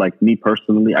say like me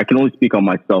personally, I can only speak on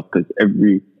myself because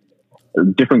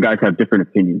different guys have different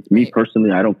opinions. Me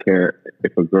personally, I don't care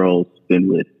if a girl's been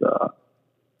with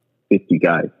 50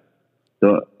 guys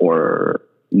or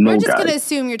no We're just guys. going to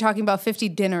assume you're talking about 50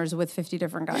 dinners with 50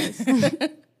 different guys.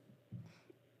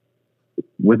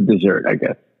 With dessert, I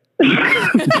guess.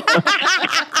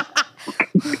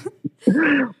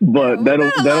 But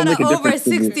that'll make a over difference. to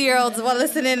me. 60-year-olds while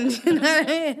listening. You know what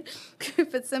I mean?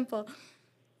 Keep it simple.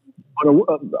 But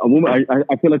a woman,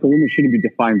 I feel like a woman shouldn't be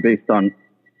defined based on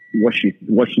what she's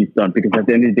done, because at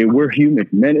the end of the day, we're human.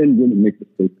 Men and women make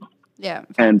mistakes, Yeah.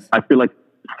 and I feel like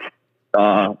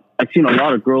I've seen a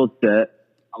lot of girls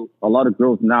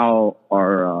now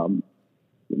are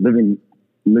living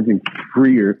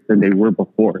freer than they were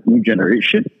before, new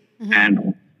generation,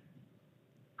 and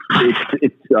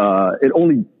it's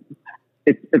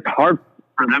hard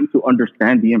for them to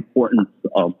understand the importance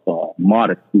of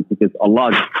modesty, because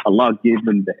Allah gave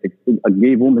women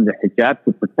the hijab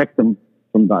to protect them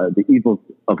from the evils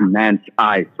of man's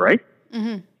eyes, right?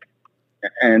 Mm-hmm.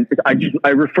 And I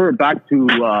refer back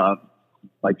to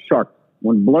like sharks.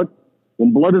 When blood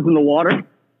is in the water,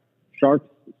 sharks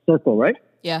circle, right?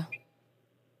 Yeah.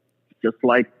 Just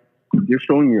like you're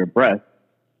showing your breast,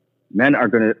 men are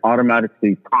going to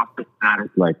automatically process that as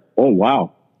like, oh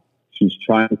wow, she's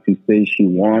trying to say she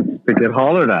wants to get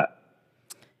hollered at.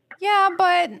 Yeah,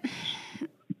 but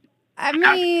I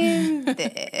mean,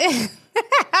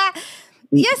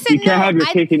 yes You and can't no. have your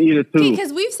cake and eat it too.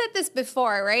 Because we've said this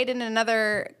before, right? In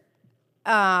another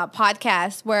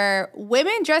podcast where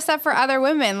women dress up for other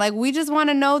women. Like, we just want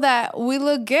to know that we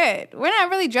look good. We're not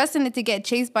really dressing it to get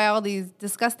chased by all these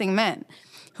disgusting men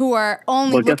who are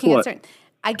only But guess looking at what? certain.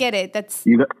 I get it. That's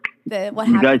You what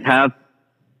you happens.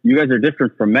 you guys are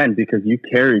different from men because you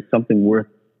carry something worth,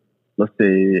 let's say,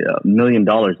 $1 million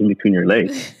in between your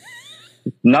legs.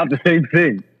 It's not the same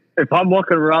thing. If I'm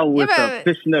walking around with Yeah, a but-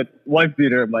 fishnet wife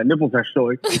beater and my nipples are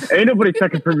showing, ain't nobody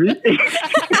checking for me.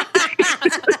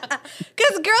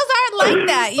 Because girls aren't like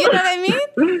that. You know what I mean?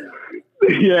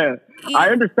 Yeah, I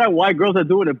understand why girls are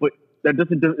doing it, but that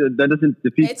doesn't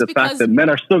defeat It's the because- fact that men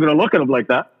are still going to look at them like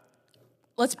that.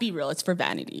 Let's be real. It's for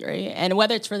vanity, right? And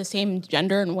whether it's for the same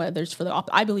gender and whether it's for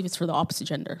I believe it's for the opposite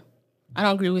gender. I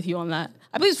don't agree with you on that.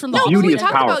 I believe it's from the No, opposite but Beauty we is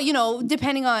talked power. about,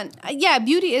 depending on,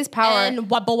 beauty is power.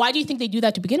 But why do you think they do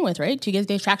that to begin with, right? To get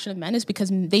the attraction of men is because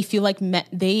they feel like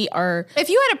they are. If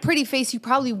you had a pretty face, you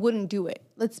probably wouldn't do it.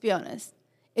 Let's be honest.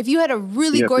 If you had a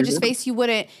really Yeah, gorgeous pretty- face, you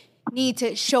wouldn't need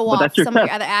to show But off that's your some of your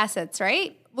test. other assets,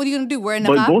 right? What are you going to do? Wear a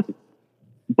But niqab?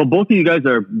 both of you guys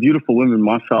are beautiful women,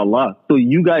 mashallah. So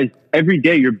you guys, every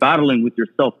day you're battling with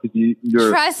yourself because you're.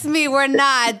 Trust me, we're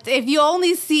not. If you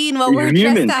only seen what we're You're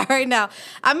human. dressed at right now.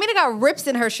 Amina got rips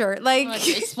in her shirt. Like,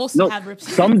 It's supposed No, to have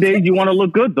rips. some days you want to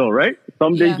look good though, right?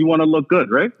 Some days Yeah. you want to look good,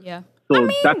 right? Yeah. So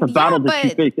that's a battle that you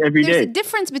but face every there's day. a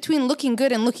difference between looking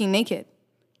good and looking naked.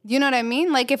 You know what I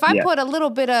mean? Like if I Yeah. put a little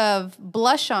bit of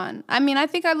blush on, I mean, I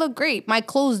think I look great. My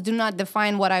clothes do not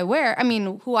define what I wear. I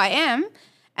mean, who I am.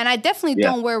 And I definitely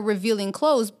Yeah. don't wear revealing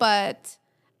clothes, but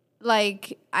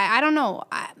like, I don't know.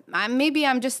 Maybe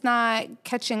I'm just not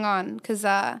catching on because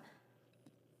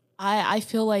I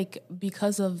feel like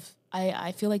because of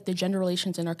I feel like the gender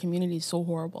relations in our community is so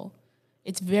horrible.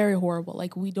 It's very horrible.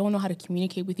 Like we don't know how to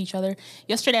communicate with each other.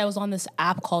 Yesterday I was on this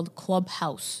app called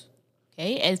Clubhouse.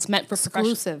 Okay, and it's meant for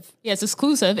exclusive. Yeah, it's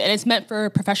exclusive, and it's meant for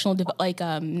professional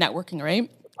networking,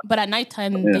 right? But at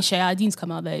nighttime, the shayadeens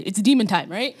come out. It's demon time,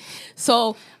 right?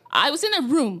 So I was in a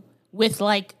room with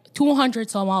like 200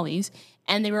 Somalis,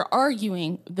 and they were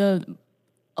arguing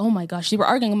oh my gosh, they were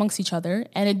arguing amongst each other,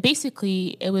 and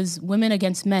it was women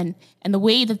against men, and the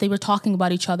way that they were talking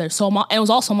about each other. And it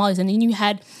was all Somalis, and then you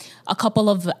had a couple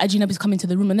of Ajinabis come into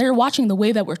the room, and they were watching the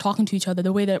way that we're talking to each other,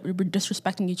 the way that we're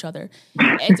disrespecting each other.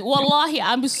 And wallahi,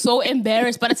 I was so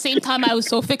embarrassed, but at the same time, I was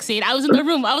so fixated. I was in the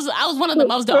room. I was one of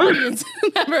them. I was the audience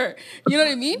member. You know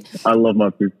what I mean? I love my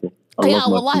people. Yeah,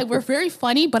 wallahi, we're very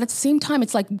funny, but at the same time,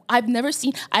 it's like I've never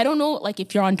seen. I don't know, like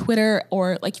if you're on Twitter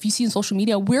or like if you see on social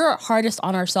media, we're hardest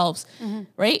on ourselves,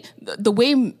 right? The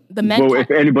way the men. Well,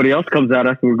 if anybody else comes at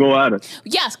us, we'll go at it.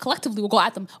 Yes, collectively we'll go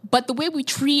at them. But the way we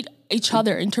treat each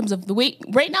other in terms of the way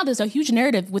right now, there's a huge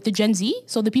narrative with the Gen Z.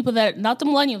 So the people that not the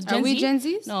millennials. Are we Gen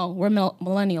Zs? No, we're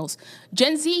millennials.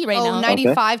 Gen Z right now.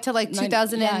 95 to like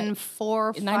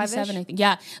 2004, 97, I think.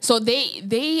 Yeah. So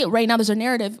they right now there's a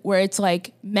narrative where it's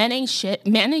like men ain't shit.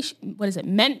 Men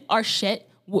are shit,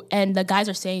 and the guys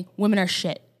are saying women are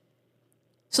shit.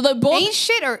 So they're both ain't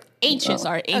shit or ancient.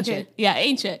 Sorry, ancient. Okay. Yeah,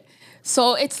 ancient.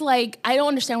 So it's like I don't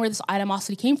understand where this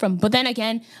animosity came from. But then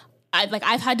again,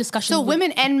 I've had discussions. So with,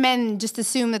 women and men just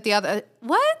assume that the other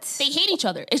what? they hate each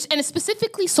other, and it's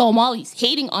specifically Somalis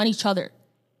hating on each other.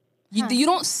 You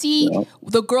don't see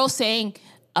the girls saying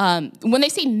when they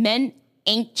say men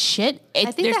ain't shit.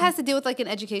 I think that has to do with like an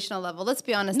educational level. Let's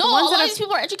be honest. No, The a ones lot that of these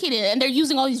people are educated, and they're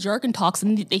using all these jargon talks,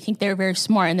 and they think they're very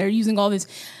smart, and they're using all these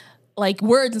like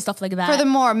words and stuff like that.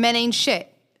 Furthermore, men ain't shit.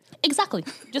 Exactly.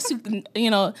 Just to,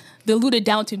 dilute it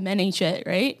down to men ain't shit,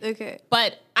 right? Okay.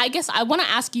 But I guess I want to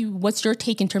ask you, what's your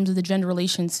take in terms of the gender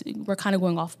relations? We're kind of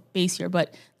going off base here,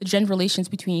 but the gender relations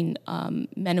between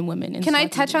men and women. Can I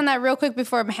touch on that real quick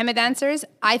before Mohammed answers?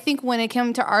 I think when it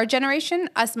came to our generation,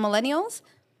 us millennials,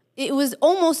 it was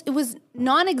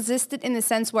non-existent in the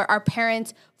sense where our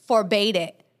parents forbade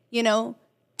it. You know,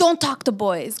 don't talk to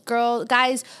boys,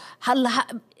 guys. You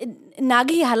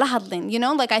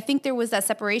know, like I think there was that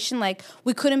separation. Like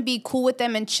we couldn't be cool with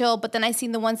them and chill. But then I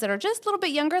seen the ones that are just a little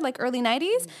bit younger, like early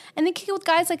 90s, and they kick it with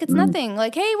guys like it's nothing.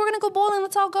 Like, hey, we're gonna go bowling,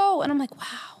 let's all go. And I'm like,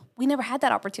 wow, we never had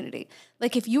that opportunity.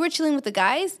 Like if you were chilling with the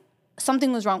guys,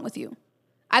 something was wrong with you.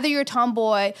 Either you're a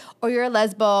tomboy or you're a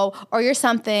lesbo or you're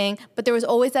something, but there was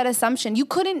always that assumption. You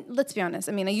couldn't, let's be honest.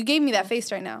 I mean, you gave me that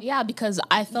face right now. Yeah, because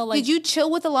I felt like... Did you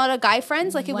chill with a lot of guy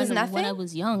friends like it was nothing? When I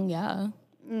was young, yeah.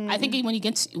 I think when you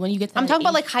get to that I'm talking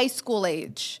about age- like high school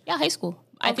age. Yeah, high school.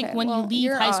 I think Okay, when you well, leave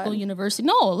you're high school, odd. university...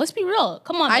 No, let's be real.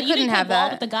 Come on. I man. You couldn't didn't have play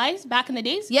ball that. with the guys back in the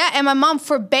days? Yeah, and my mom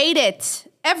forbade it.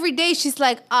 Every day she's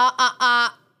like,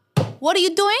 what are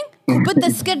you doing? But the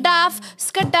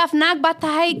skidaf, nag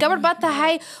batahay, gabar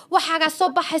batahay, wahaga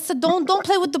so don't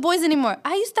play with the boys anymore.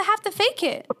 I used to have to fake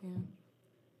it.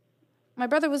 My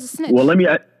brother was a snitch. Well, let me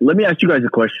ask you guys a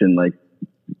question. Like,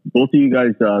 both of you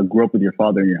guys grew up with your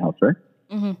father in your house, right?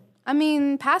 I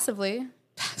mean, passively.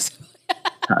 Passively.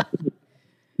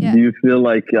 Yeah. Do you feel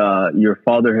like your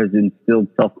father has instilled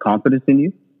self-confidence in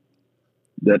you?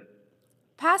 That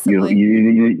Passively.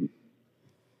 you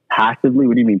passively?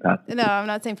 What do you mean passively? No, I'm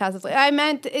not saying passively. I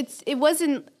meant it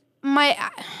wasn't an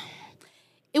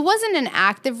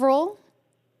active role.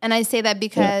 And I say that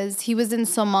because he was in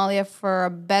Somalia for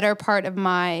a better part of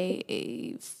my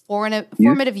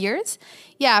formative years.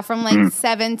 Yeah, from like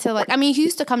 7 to like, I mean, he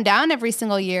used to come down every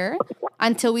single year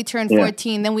until we turned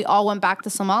 14. Then we all went back to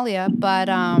Somalia. But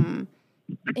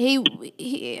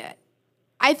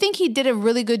I think he did a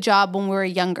really good job when we were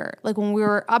younger. Like when we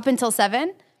were up until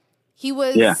 7, he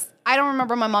was, I don't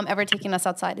remember my mom ever taking us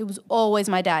outside. It was always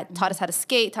my dad. Taught us how to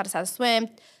skate, taught us how to swim,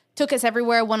 took us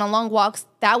everywhere, went on long walks.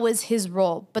 That was his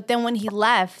role. But then when he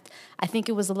left, I think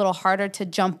it was a little harder to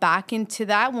jump back into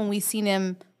that when we seen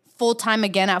him full time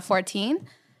again at 14. So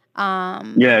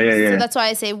that's why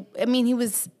I say, I mean, he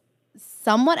was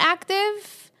somewhat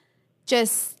active,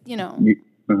 just,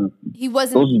 he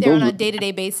wasn't there on a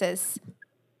day-to-day basis.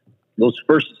 Those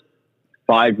first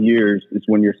 5 years is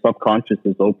when your subconscious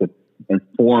is open and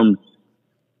forms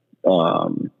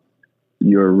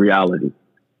your reality.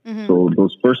 So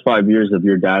those first 5 years of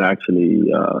your dad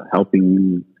actually helping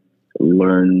you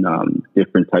learn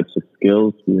different types of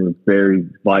skills were very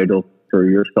vital for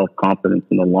your self-confidence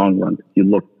in the long run. If you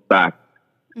look back,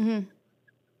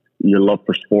 your love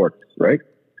for sports, right?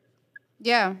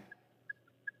 Yeah.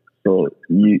 So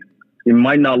you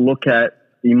might not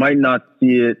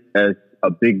see it as a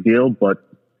big deal, but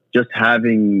just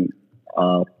having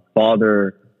a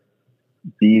father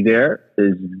be there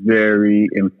is very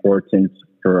important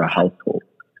for a household.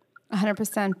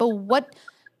 100%. But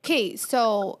okay,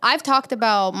 so I've talked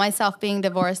about myself being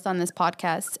divorced on this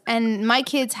podcast, and my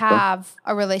kids have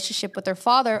a relationship with their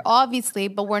father, obviously,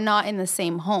 but we're not in the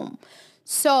same home.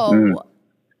 So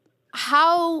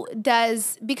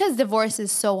because divorce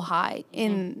is so high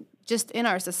in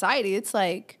our society, it's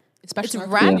like, Especially it's in our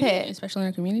community, rampant. especially in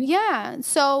our community. Yeah.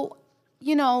 So,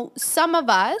 some of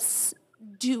us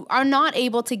are not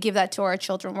able to give that to our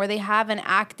children, where they have an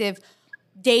active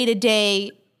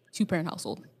day-to-day Two-parent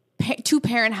household.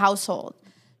 two-parent household.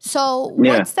 So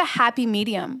what's the happy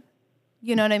medium?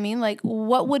 You know what I mean? Like,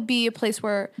 what would be a place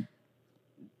where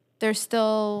there's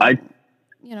still,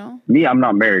 Me, I'm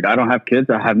not married. I don't have kids.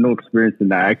 I have no experience in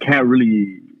that. I can't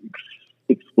really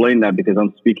explain that because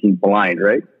I'm speaking blind,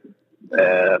 right?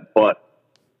 But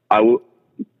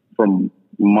from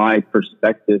my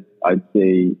perspective, I'd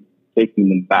say taking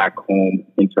them back home,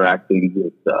 interacting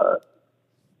with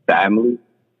family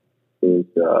is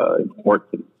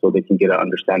important, so they can get an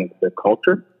understanding of their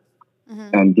culture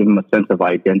and give them a sense of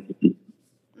identity.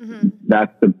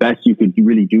 That's the best you could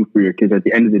really do for your kids. At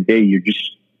the end of the day,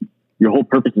 your whole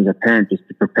purpose as a parent is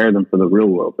to prepare them for the real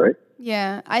world, right?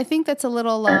 Yeah, I think that's a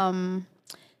little.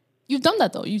 You've done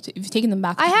that though. You've taken them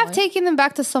back. I have taken them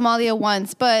back to Somalia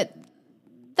once, but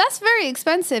that's very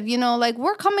expensive. Like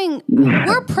we're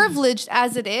privileged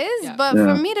as it is, but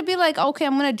for me to be like, okay,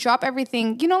 I'm gonna drop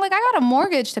everything. Like I got a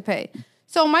mortgage to pay,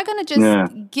 so am I gonna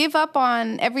just give up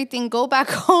on everything, go back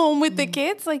home with the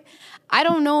kids? Like, I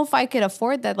don't know if I could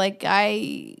afford that. Like,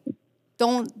 I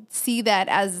don't see that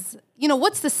as.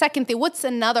 What's the second thing? What's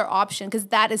another option? Because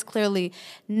that is clearly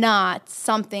not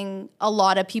something a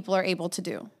lot of people are able to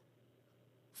do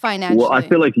financially. Well, I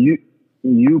feel like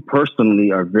you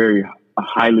personally are very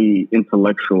highly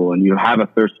intellectual and you have a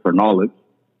thirst for knowledge.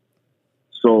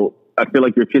 So I feel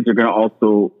like your kids are it's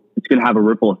going to have a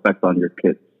ripple effect on your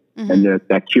kids. And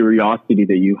that curiosity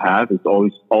that you have is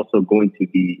always also going to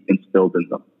be instilled in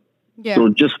them. Yeah. So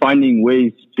just finding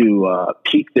ways to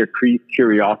pique their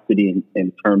curiosity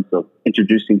in terms of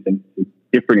introducing them to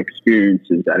different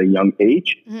experiences at a young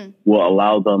age will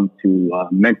allow them to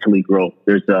mentally grow.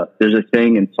 There's a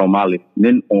saying in Somali,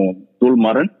 "Nin on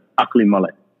dulmaran akli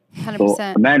malay." 100%. So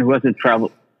a man who hasn't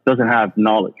traveled doesn't have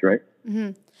knowledge, right?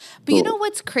 But you know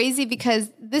what's crazy? Because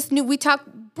we talked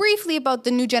briefly about the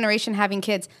new generation having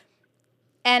kids.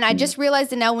 And I just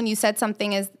realized it now when you said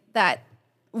something is that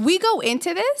we go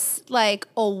into this like,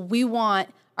 oh, we want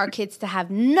our kids to have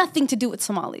nothing to do with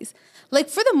Somalis. Like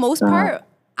for the most part,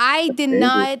 I did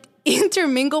not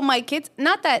intermingle my kids.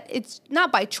 Not that it's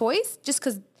not by choice, just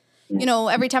because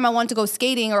every time I wanted to go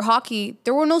skating or hockey,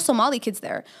 there were no Somali kids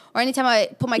there. Or anytime I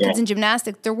put my kids in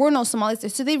gymnastics, there were no Somalis there.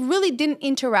 So they really didn't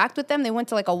interact with them. They went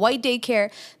to like a white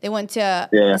daycare. They went to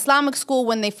Islamic school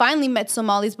when they finally met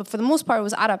Somalis, but for the most part, it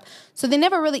was Arab. So they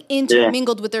never really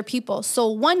intermingled with their people. So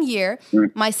one year,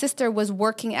 my sister was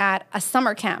working at a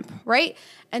summer camp, right?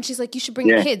 And she's like, you should bring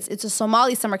your kids. It's a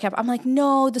Somali summer camp. I'm like,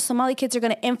 no, the Somali kids are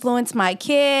going to influence my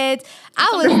kids. I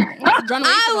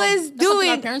was doing.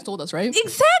 Our parents told us, right?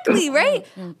 Exactly, right?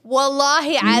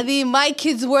 Wallahi, Adi, my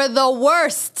kids were the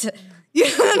worst. You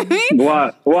know what I mean?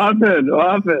 What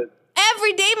happened?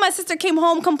 Every day my sister came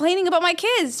home complaining about my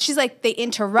kids. She's like, they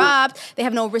interrupt. They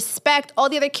have no respect. All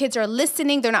the other kids are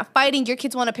listening. They're not fighting. Your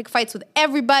kids want to pick fights with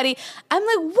everybody. I'm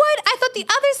like, what? I thought the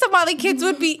other Somali kids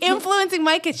would be influencing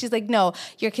my kids. She's like, no,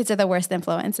 your kids are the worst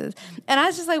influences. And I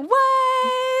was just like, what?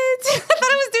 I thought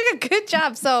I was doing a good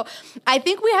job. So I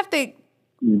think we have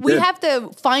to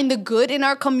find the good in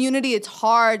our community. It's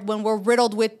hard when we're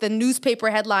riddled with the newspaper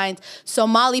headlines.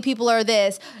 Somali people are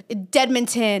this,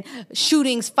 Dedmonton,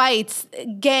 shootings, fights,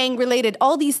 gang related,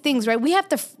 all these things, right? We have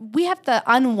to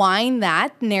unwind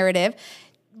that narrative,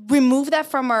 remove that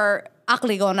from our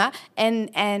akligona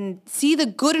and see the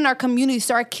good in our community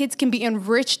so our kids can be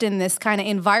enriched in this kind of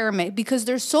environment, because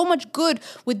there's so much good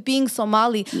with being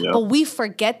Somali, but we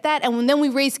forget that. And then we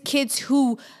raise kids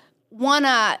who want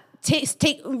to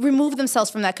remove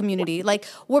themselves from that community. Like,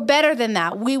 we're better than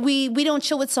that. We don't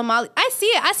chill with Somali. I see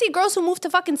it. I see girls who move to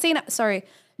fucking St.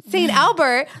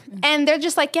 Albert, and they're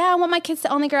just like, yeah, I want my kids to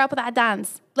only grow up with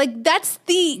Adans. Like, that's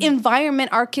the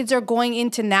environment our kids are going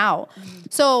into now.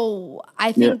 So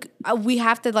I think we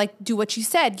have to, like, do what you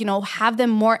said, have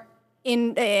them more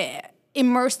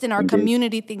immersed in our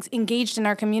community, things engaged in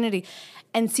our community,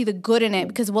 and see the good in it.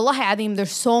 Because wallahi adim,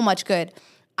 there's so much good.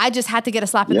 I just had to get a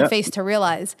slap in the face to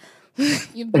realize.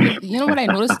 You know what I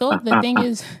noticed though? The thing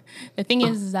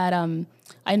is that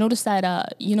I noticed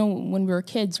that you know, when we were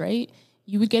kids, right?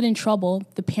 You would get in trouble.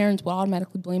 The parents would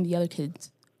automatically blame the other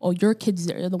kids. Oh, your kids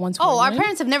are the ones who are Our doing it.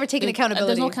 parents have never taken accountability.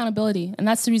 There's no accountability. And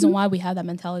that's the reason why we have that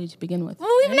mentality to begin with. Well,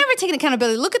 we've never taken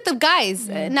accountability. Look at the guys.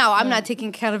 Now, I'm not taking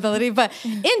accountability, but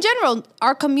in general,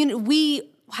 our community,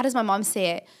 how does my mom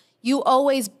say it? You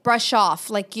always brush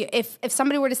off. Like, if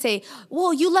somebody were to say,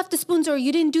 well, you left the spoons or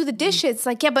you didn't do the dishes. It's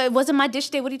like, yeah, but it wasn't my dish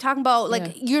day. What are you talking about?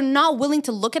 Like, you're not willing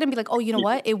to look at it and be like, oh, you know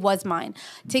what? It was mine.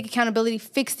 Take accountability,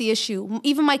 fix the issue.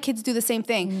 Even my kids do the same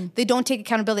thing. They don't take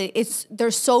accountability.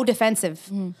 They're so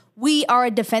defensive. We are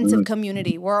a defensive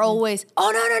community. We're always,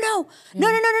 oh, no. No.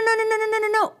 You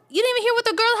didn't even hear what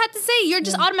the girl had to say. You're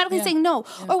just automatically saying no.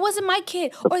 Or was it my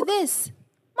kid? Or this.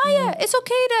 Maya, it's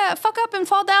okay to fuck up and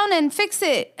fall down and fix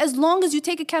it. As long as you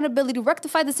take accountability,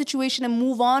 rectify the situation and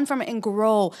move on from it and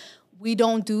grow. We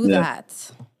don't do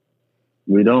that.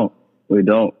 We don't.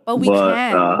 But we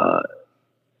can.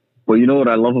 But you know what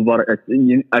I love about it?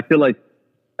 I feel like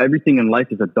everything in life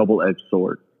is a double-edged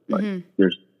sword. Like,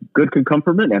 there's good can come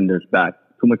from it, and there's bad.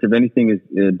 Too much of anything is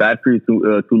bad for you.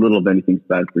 Too little of anything is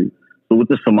bad for you. So with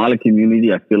the Somali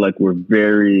community, I feel like we're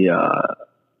very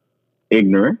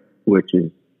ignorant, which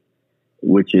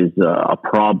is a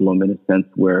problem in a sense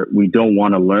where we don't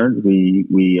want to learn. We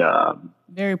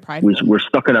very prideful. We're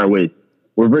stuck in our ways.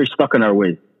 We're very stuck in our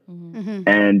ways.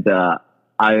 And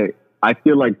I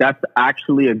feel like that's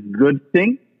actually a good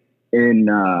thing in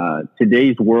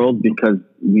today's world, because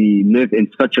we live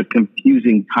in such a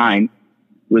confusing time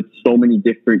with so many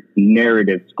different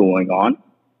narratives going on,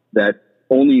 that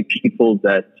only people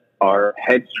that are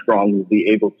headstrong will be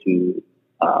able to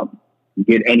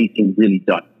get anything really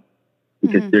done,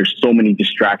 because there's so many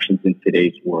distractions in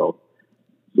today's world.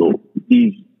 So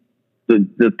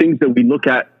the things that we look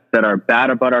at that are bad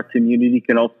about our community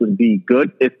can also be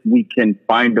good if we can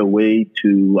find a way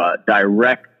to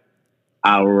direct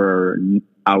our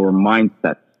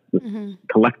mindset, the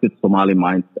collective Somali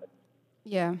mindset,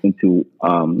 into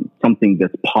something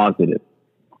that's positive.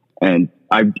 And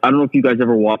I don't know if you guys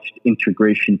ever watched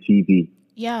Integration TV.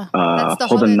 Yeah, that's the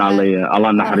Hodan Nalaya,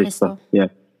 Allah Naharista. Yeah,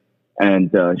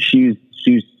 and she's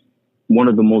one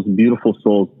of the most beautiful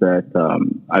souls that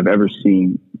I've ever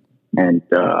seen, and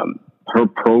her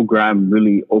program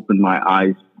really opened my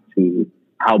eyes to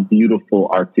how beautiful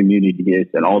our community is,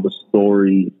 and all the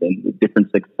stories and the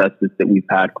different successes that we've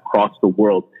had across the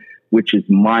world, which is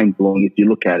mind-blowing if you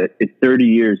look at it. In 30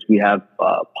 years, we have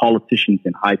politicians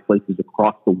in high places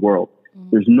across the world.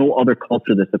 There's no other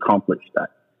culture that's accomplished that.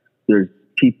 There's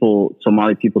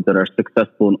Somali people that are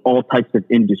successful in all types of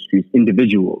industries,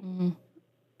 individuals.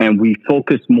 And we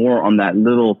focus more on that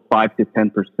little 5 to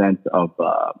 10% of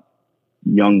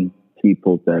young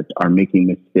people that are making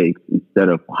mistakes, instead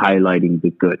of highlighting the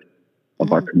good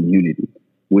of our community,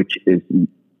 which is,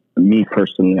 me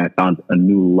personally, I found a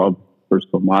new love for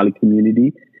Somali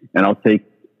community. And I'll take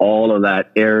all of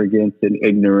that arrogance and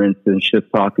ignorance and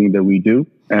shit talking that we do,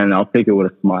 and I'll take it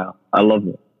with a smile. I love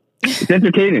it. It's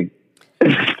entertaining.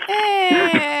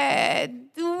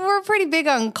 We're pretty big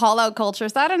on call-out culture,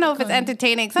 so I don't know if it's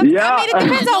entertaining. I mean, it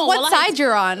depends on what side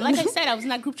you're on. Like I said, I was in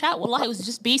that group chat. Wallah, it was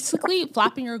just basically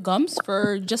flapping your gums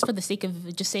for the sake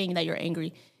of just saying that you're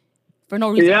angry for no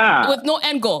reason, with no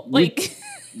end goal. Like,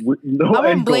 no I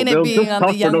won't blame it being on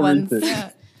the young ones.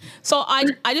 So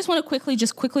I just want to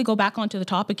quickly go back onto the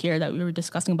topic here that we were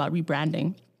discussing about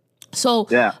rebranding. So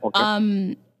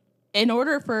in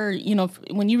order for,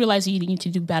 when you realize you need to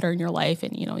do better in your life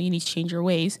and, you need to change your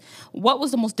ways, what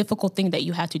was the most difficult thing that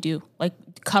you had to do? Like,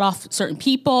 cut off certain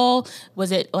people?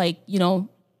 Was it like,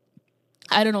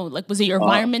 I don't know, like, was it your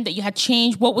environment that you had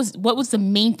changed? What was the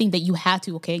main thing that you had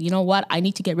to, okay, you know what? I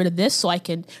need to get rid of this so I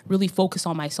can really focus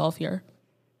on myself here.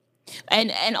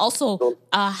 And also,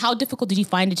 how difficult did you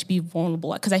find it to be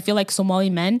vulnerable? Because I feel like Somali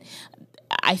men,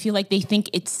 I feel like they think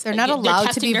they're not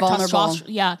allowed to be vulnerable.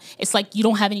 Yeah, it's like you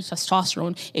don't have any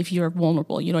testosterone if you're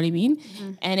vulnerable. You know what I mean?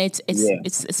 And it's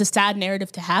a sad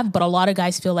narrative to have, but a lot of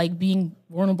guys feel like being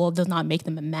vulnerable does not make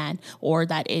them a man, or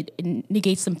that it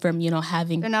negates them from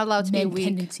having they're not allowed to be weak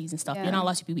tendencies and stuff. You're not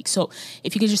allowed to be weak. So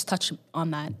if you could just touch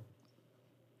on that.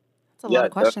 That's a lot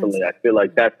of questions. Definitely. I feel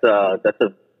like that's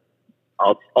a.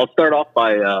 I'll start off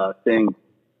by saying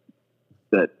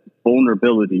that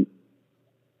vulnerability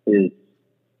is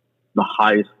the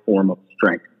highest form of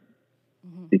strength,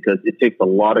 because it takes a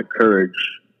lot of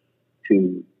courage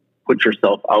to put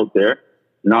yourself out there,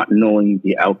 not knowing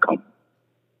the outcome.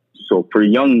 So for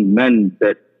young men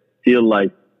that feel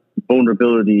like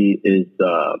vulnerability is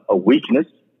a weakness,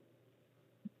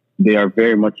 they are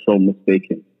very much so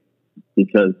mistaken.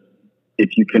 Because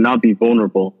if you cannot be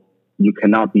vulnerable, you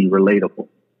cannot be relatable.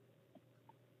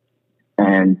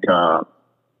 And our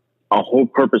whole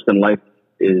purpose in life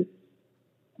is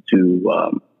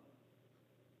to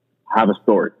have a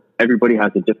story. Everybody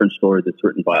has a different story that's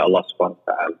written by Allah subhanahu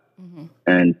wa ta'ala.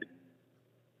 And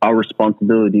our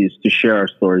responsibility is to share our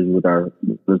stories with our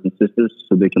brothers and sisters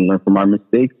so they can learn from our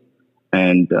mistakes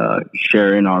and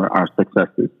share in our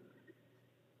successes.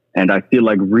 And I feel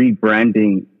like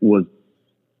rebranding was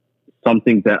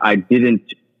something that I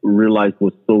didn't realize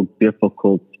was so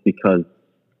difficult because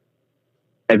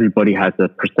everybody has a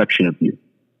perception of you.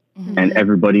 And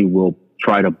everybody will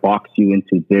try to box you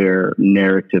into their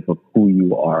narrative of who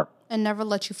you are. And never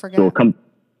let you forget. So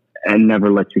and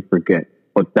never let you forget.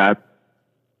 But that's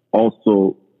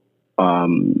also,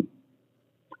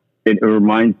 it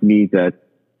reminds me that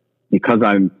because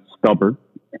I'm stubborn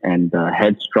and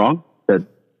headstrong, that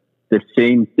the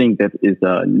same thing that is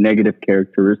a negative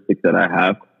characteristic that I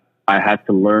have, I had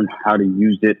to learn how to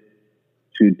use it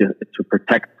to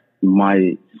protect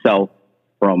myself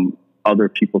from other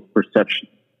people's perception.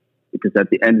 Because at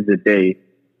the end of the day,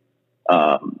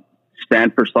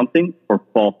 stand for something or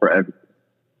fall for everything.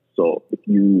 So if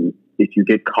you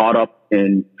get caught up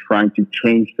in trying to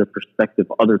change the perspective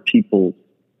of other people's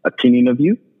opinion of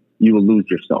you, you will lose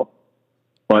yourself.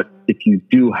 But if you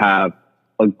do have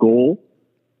a goal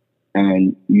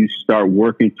and you start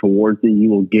working towards it, you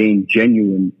will gain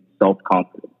genuine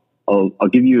self-confidence. I'll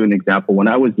give you an example. When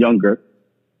I was younger,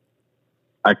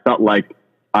 I felt like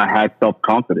I had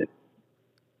self-confidence,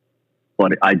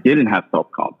 but I didn't have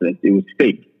self-confidence. It was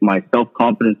fake. My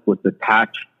self-confidence was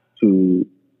attached to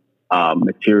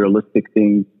materialistic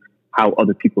things, how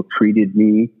other people treated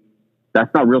me.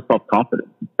 That's not real self-confidence.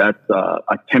 That's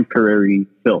a temporary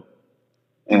fill.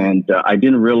 And I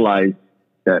didn't realize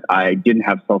that I didn't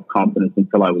have self-confidence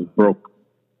until I was broke.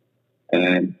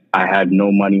 And I had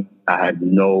no money. I had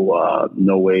no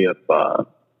way of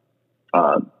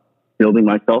building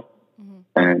myself.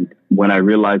 And when I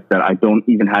realized that I don't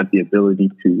even have the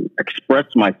ability to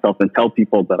express myself and tell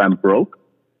people that I'm broke,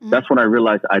 that's when I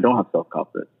realized I don't have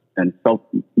self-confidence. And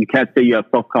you can't say you have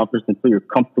self-confidence until you're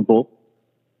comfortable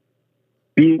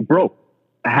being broke,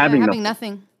 having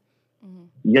nothing.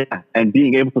 Yeah, and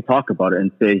being able to talk about it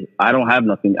and say, I don't have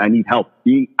nothing, I need help.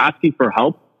 Asking for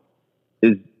help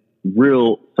is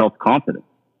real self-confidence.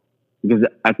 Because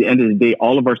at the end of the day,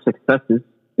 all of our successes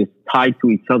is tied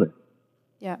to each other.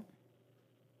 Yeah.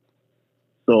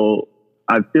 So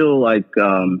I feel like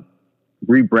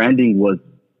rebranding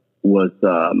was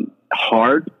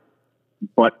hard,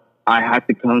 but I had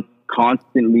to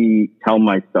constantly tell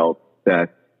myself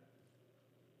that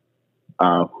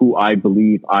who I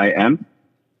believe I am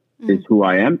is who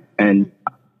I am, and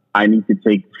I need to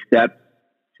take steps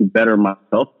to better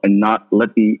myself and not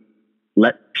let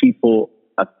people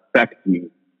affect me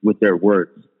with their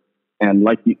words. And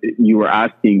like you were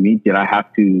asking me, did I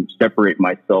have to separate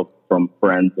myself from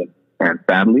friends and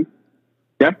family?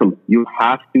 Definitely. You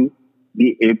have to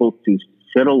be able to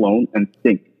sit alone and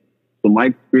think. So my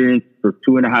experience for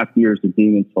 2.5 years of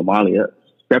being in Somalia,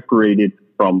 separated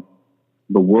from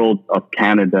the world of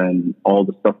Canada and all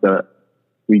the stuff that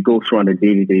we go through on a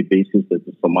day-to-day basis as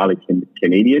a Somali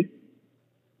Canadian,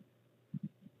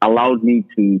 allowed me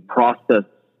to process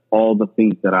all the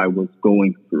things that I was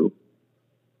going through,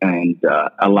 and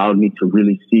allowed me to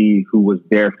really see who was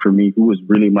there for me, who was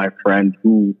really my friend,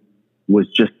 who was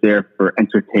just there for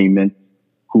entertainment,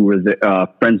 who were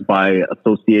friends by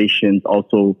associations,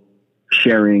 also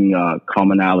sharing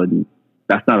commonality.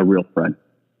 That's not a real friend.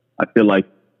 I feel like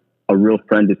a real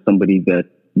friend is somebody that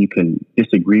you can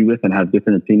disagree with and have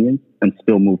different opinions and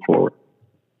still move forward.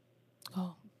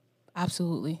 Oh,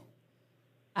 absolutely.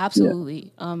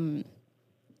 Absolutely. Yeah.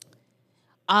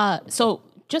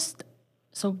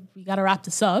 So we got to wrap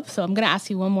this up. So I'm going to ask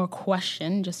you one more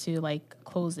question just to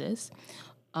close this.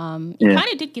 You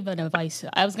kind of did give an advice.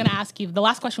 I was going to ask you, the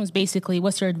last question was basically,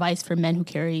 what's your advice for men who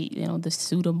carry, the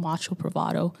pseudo macho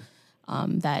bravado,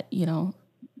 that,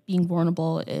 being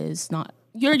vulnerable is not,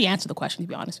 you already answered the question, to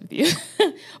be honest with you.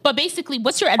 But basically,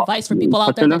 what's your advice for people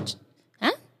out there that,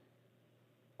 huh?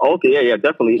 Okay. Yeah,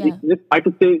 definitely. Yeah. I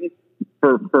could say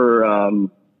for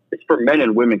it's for men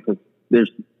and women, because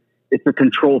it's a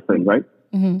control thing, right?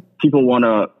 Mm-hmm. People want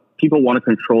to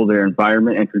control their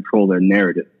environment and control their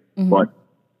narrative, but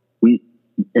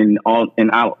in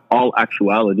all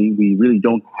actuality, we really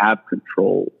don't have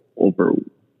control over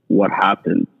what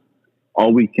happens.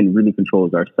 All we can really control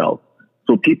is ourselves.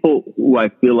 So people who I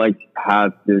feel like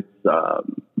have this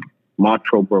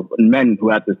men who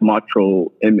have this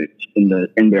macho image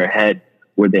in their head,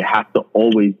 where they have to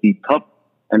always be tough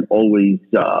and always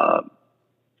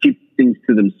keep things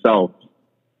to themselves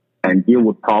and deal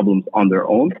with problems on their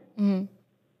own.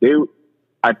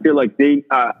 I feel like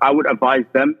I would advise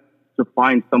them to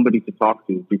find somebody to talk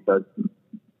to, because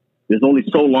there's only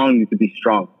so long you can be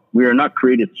strong. We are not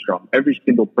created strong. Every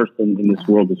single person in this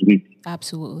world is weak.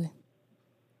 Absolutely.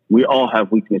 We all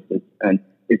have weaknesses. And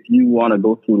if you want to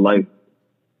go through life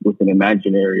with an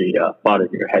imaginary thought in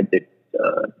your head that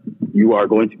you are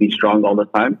going to be strong all the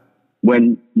time,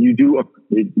 when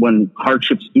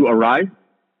hardships do arise,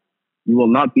 you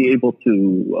will not be able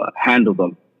to handle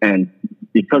them. And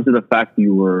because of the fact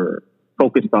you were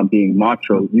focused on being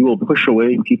macho, you will push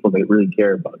away people that really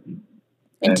care about you.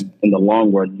 And in the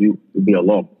long run, you will be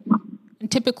alone.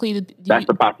 And typically, that's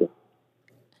the pattern.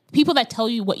 People that tell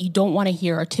you what you don't want to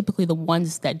hear are typically the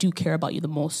ones that do care about you the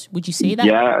most. Would you say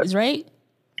that is right?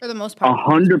 For the most part.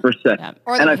 100%.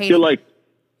 And I feel like,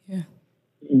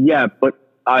 but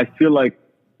I feel like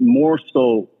more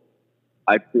so,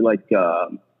 I feel like I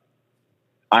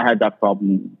had that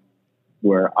problem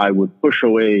where I would push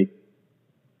away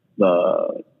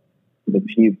the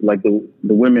people, like the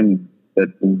women that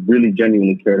really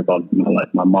genuinely cared about my life,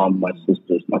 my mom, my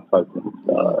sisters, my cousins,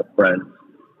 friends.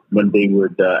 When they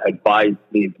would advise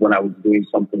me when I was doing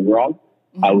something wrong,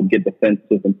 I would get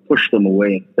defensive and push them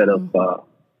away instead of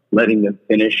letting them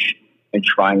finish and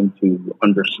trying to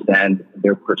understand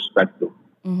their perspective.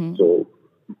 So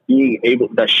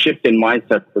that shift in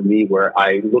mindset for me, where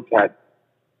I look at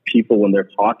people when they're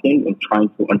talking and trying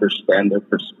to understand their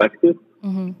perspective,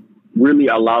 really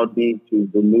allowed me to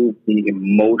remove the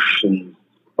emotions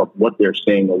of what they're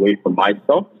saying away from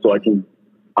myself, so I can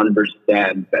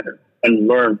understand better and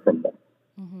learn from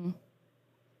them.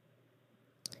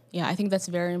 Yeah, I think that's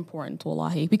very important,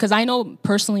 wallahi. Because I know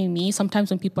personally me, sometimes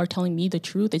when people are telling me the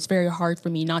truth, it's very hard for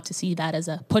me not to see that as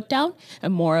a put down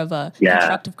and more of a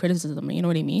constructive criticism. You know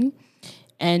what I mean?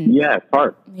 And it's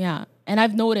hard. Yeah. And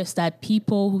I've noticed that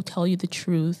people who tell you the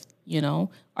truth,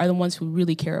 are the ones who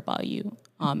really care about you.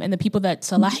 And the people that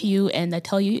salah you and that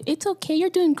tell you, it's okay, you're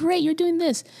doing great, you're doing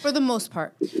this. For the most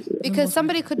part. Because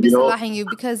somebody could be salahing you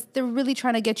because they're really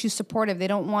trying to get you supportive. They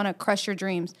don't want to crush your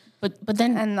dreams. But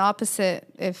then... And the opposite,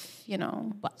 if,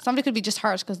 somebody could be just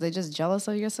harsh because they're just jealous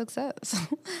of your success.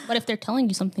 But if they're telling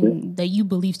you something that you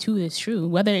believe too is true,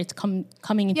 whether it's coming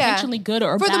intentionally good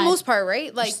or bad. For the most part,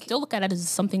 right? Like, still look at it as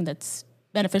something that's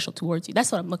beneficial towards you.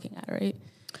 That's what I'm looking at, right?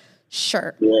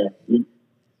 Sure. Yeah.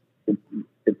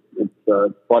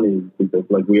 It's funny because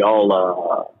like we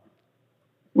all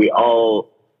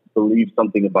believe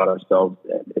something about ourselves,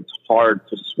 and it's hard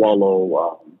to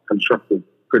swallow constructive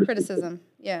criticism.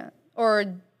 Yeah,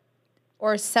 or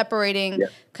separating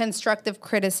constructive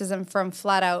criticism from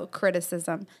flat out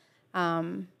criticism.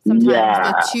 Sometimes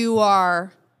the two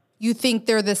you think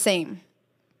they're the same,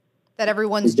 that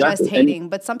everyone's just hating,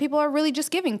 but some people are really just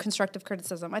giving constructive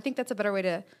criticism. I think that's a better way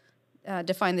to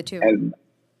define the two. And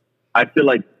I feel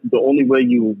like the only way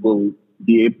you will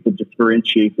be able to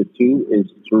differentiate the two is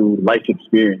through life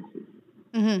experiences.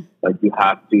 Like you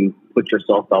have to put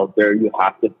yourself out there. You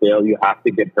have to fail. You have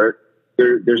to get hurt.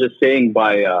 There's a saying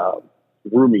by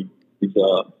Rumi. He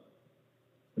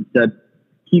said,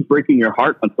 keep breaking your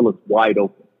heart until it's wide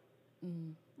open.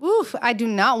 Oof, I do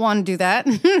not want to do that.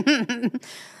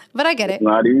 But I get it. It's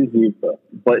not easy.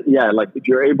 But yeah, like if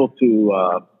you're able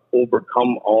to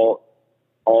overcome all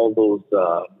those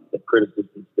the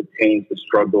criticisms, the pains, the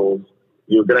struggles,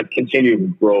 you're going to continue to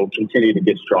grow, continue to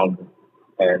get stronger.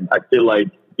 And I feel like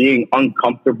being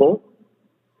uncomfortable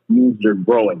means you're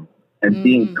growing. And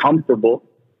being comfortable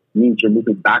means you're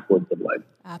moving backwards in life.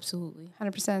 Absolutely.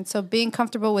 100%. So being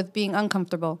comfortable with being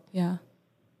uncomfortable. Yeah.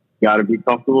 You got to be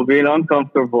comfortable being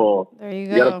uncomfortable. There you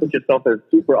go. You got to put yourself in a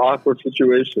super awkward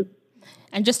situation.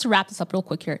 And just to wrap this up real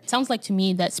quick here, it sounds like to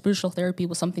me that spiritual therapy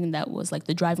was something that was like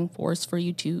the driving force for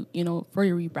you to, for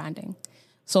your rebranding.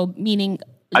 So meaning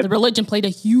the religion played a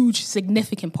huge,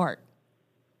 significant part.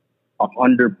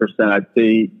 100%. I'd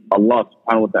say Allah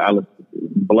subhanahu wa ta'ala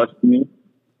blessed me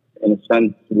in a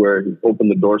sense where he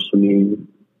opened the doors for me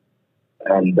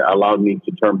and allowed me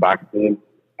to turn back to him.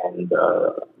 And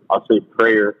I'll say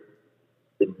prayer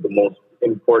is the most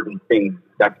important thing.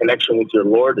 That connection with your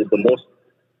Lord is the most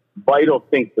vital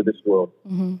thing for this world,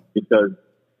 because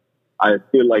I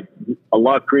feel like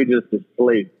Allah created us as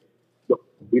slaves.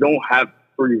 We don't have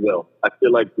free will. I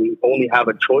feel like we only have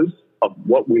a choice of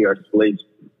what we are slaves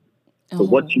to. So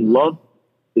what you love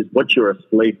is what you're a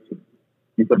slave to.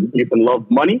 You can love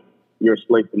money you're a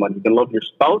slave to money. You can love your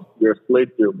spouse, you're a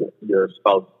slave to your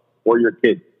spouse or your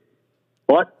kids.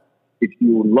 But if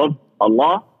you love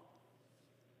Allah,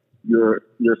 you're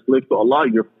a slave to Allah,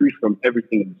 you're free from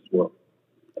everything in this world.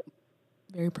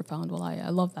 Very profound. Well, I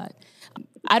love that.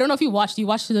 I don't know if you watched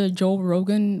the Joe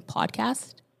Rogan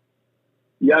podcast?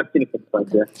 Yeah, I've seen it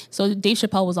sometimes, yeah. So Dave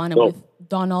Chappelle was on it with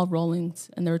Donald Rawlings,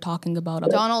 and they were talking about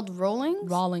Donald Rawlings?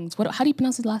 Rawlings. How do you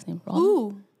pronounce his last name? Rawlings?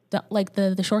 Ooh. Like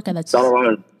the short guy that's... Donald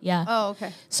Rawlings. Yeah. Oh,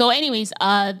 okay. So anyways,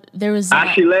 there was...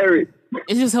 Ashley Larry.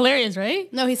 It was hilarious,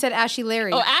 right? No, he said Ashy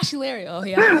Larry. Oh, Ashley Larry. Oh,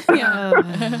 yeah.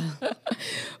 Yeah.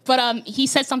 But he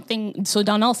said something... So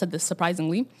Donald said this,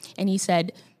 surprisingly. And he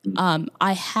said, he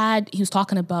was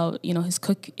talking about,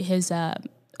 his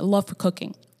love for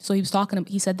cooking. So he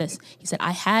said this. He said,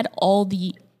 I had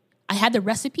the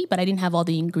recipe, but I didn't have all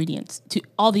the ingredients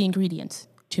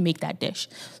to make that dish.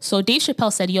 So Dave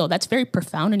Chappelle said, that's very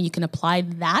profound, and you can apply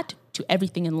that to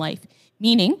everything in life.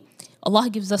 Meaning, Allah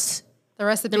gives us the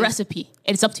recipe.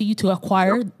 It's up to you to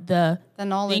acquire the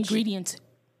knowledge, the ingredients.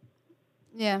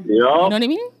 Yeah. Yep. You know what I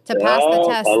mean? To pass the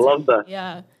test. I love that.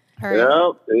 Yeah.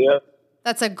 Right. Yeah.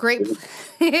 That's a great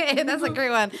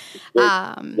one.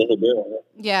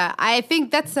 Yeah, I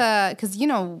think that's because,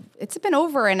 it's been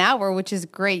over an hour, which is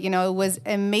great. It was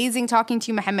amazing talking to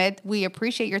you, Mohammed. We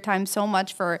appreciate your time so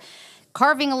much for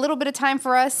carving a little bit of time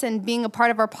for us and being a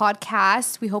part of our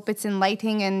podcast. We hope it's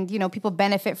enlightening and, people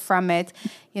benefit from it.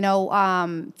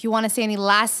 If you want to say any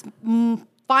last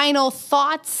final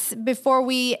thoughts before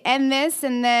we end this,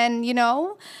 and then,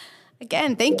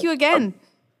 again, thank you again.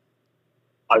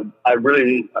 I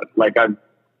really,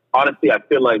 honestly, I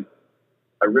feel like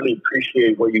I really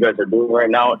appreciate what you guys are doing right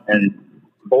now and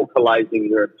vocalizing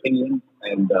your opinions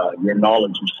and your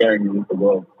knowledge and sharing it with the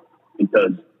world.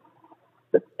 Because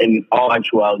in all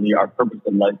actuality, our purpose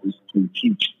in life is to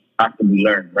teach, actively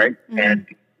learn, right?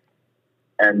 Mm-hmm.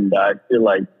 And I feel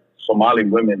like Somali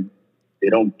women, they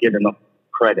don't get enough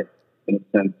credit in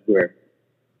a sense where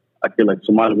I feel like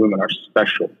Somali women are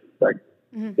special. Like,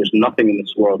 there's nothing in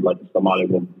this world like a Somali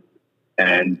woman.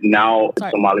 And now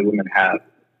Somali women have,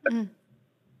 and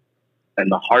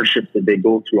the hardships that they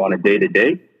go through on a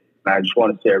day-to-day. And I just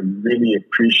want to say I really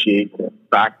appreciate the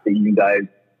fact that you guys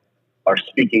are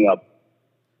speaking up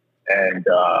and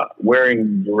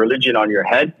wearing your religion on your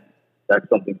head. That's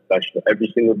something special.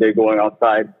 Every single day going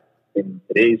outside in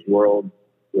today's world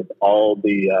with all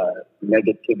the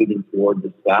negativity towards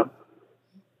Islam,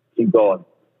 keep going.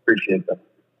 Appreciate that.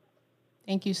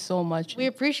 Thank you so much. We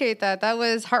appreciate that. That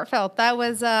was heartfelt. That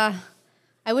was, I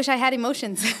wish I had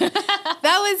emotions. That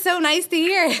was so nice to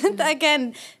hear.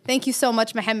 Again, thank you so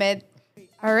much, Mohammed.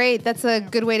 All right, that's a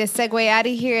good way to segue out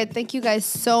of here. Thank you guys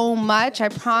so much. I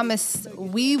promise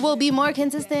we will be more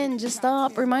consistent. Just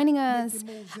stop reminding us.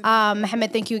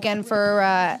 Mohammed, thank you again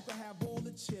for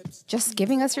just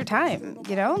giving us your time.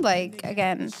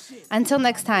 Again, until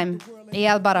next time.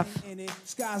 Eyal Baraf.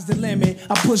 Sky's the limit.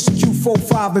 I push the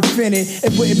Q45 infinite.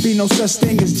 It wouldn't be no such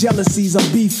thing as jealousies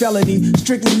or beef felony.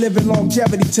 Strictly living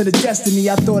longevity to the destiny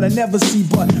I thought I'd never see,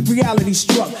 but reality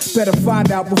struck. Better find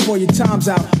out before your time's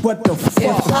out. What the fuck?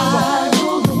 If I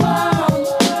rule the world,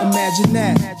 imagine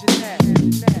that.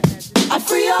 I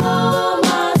free all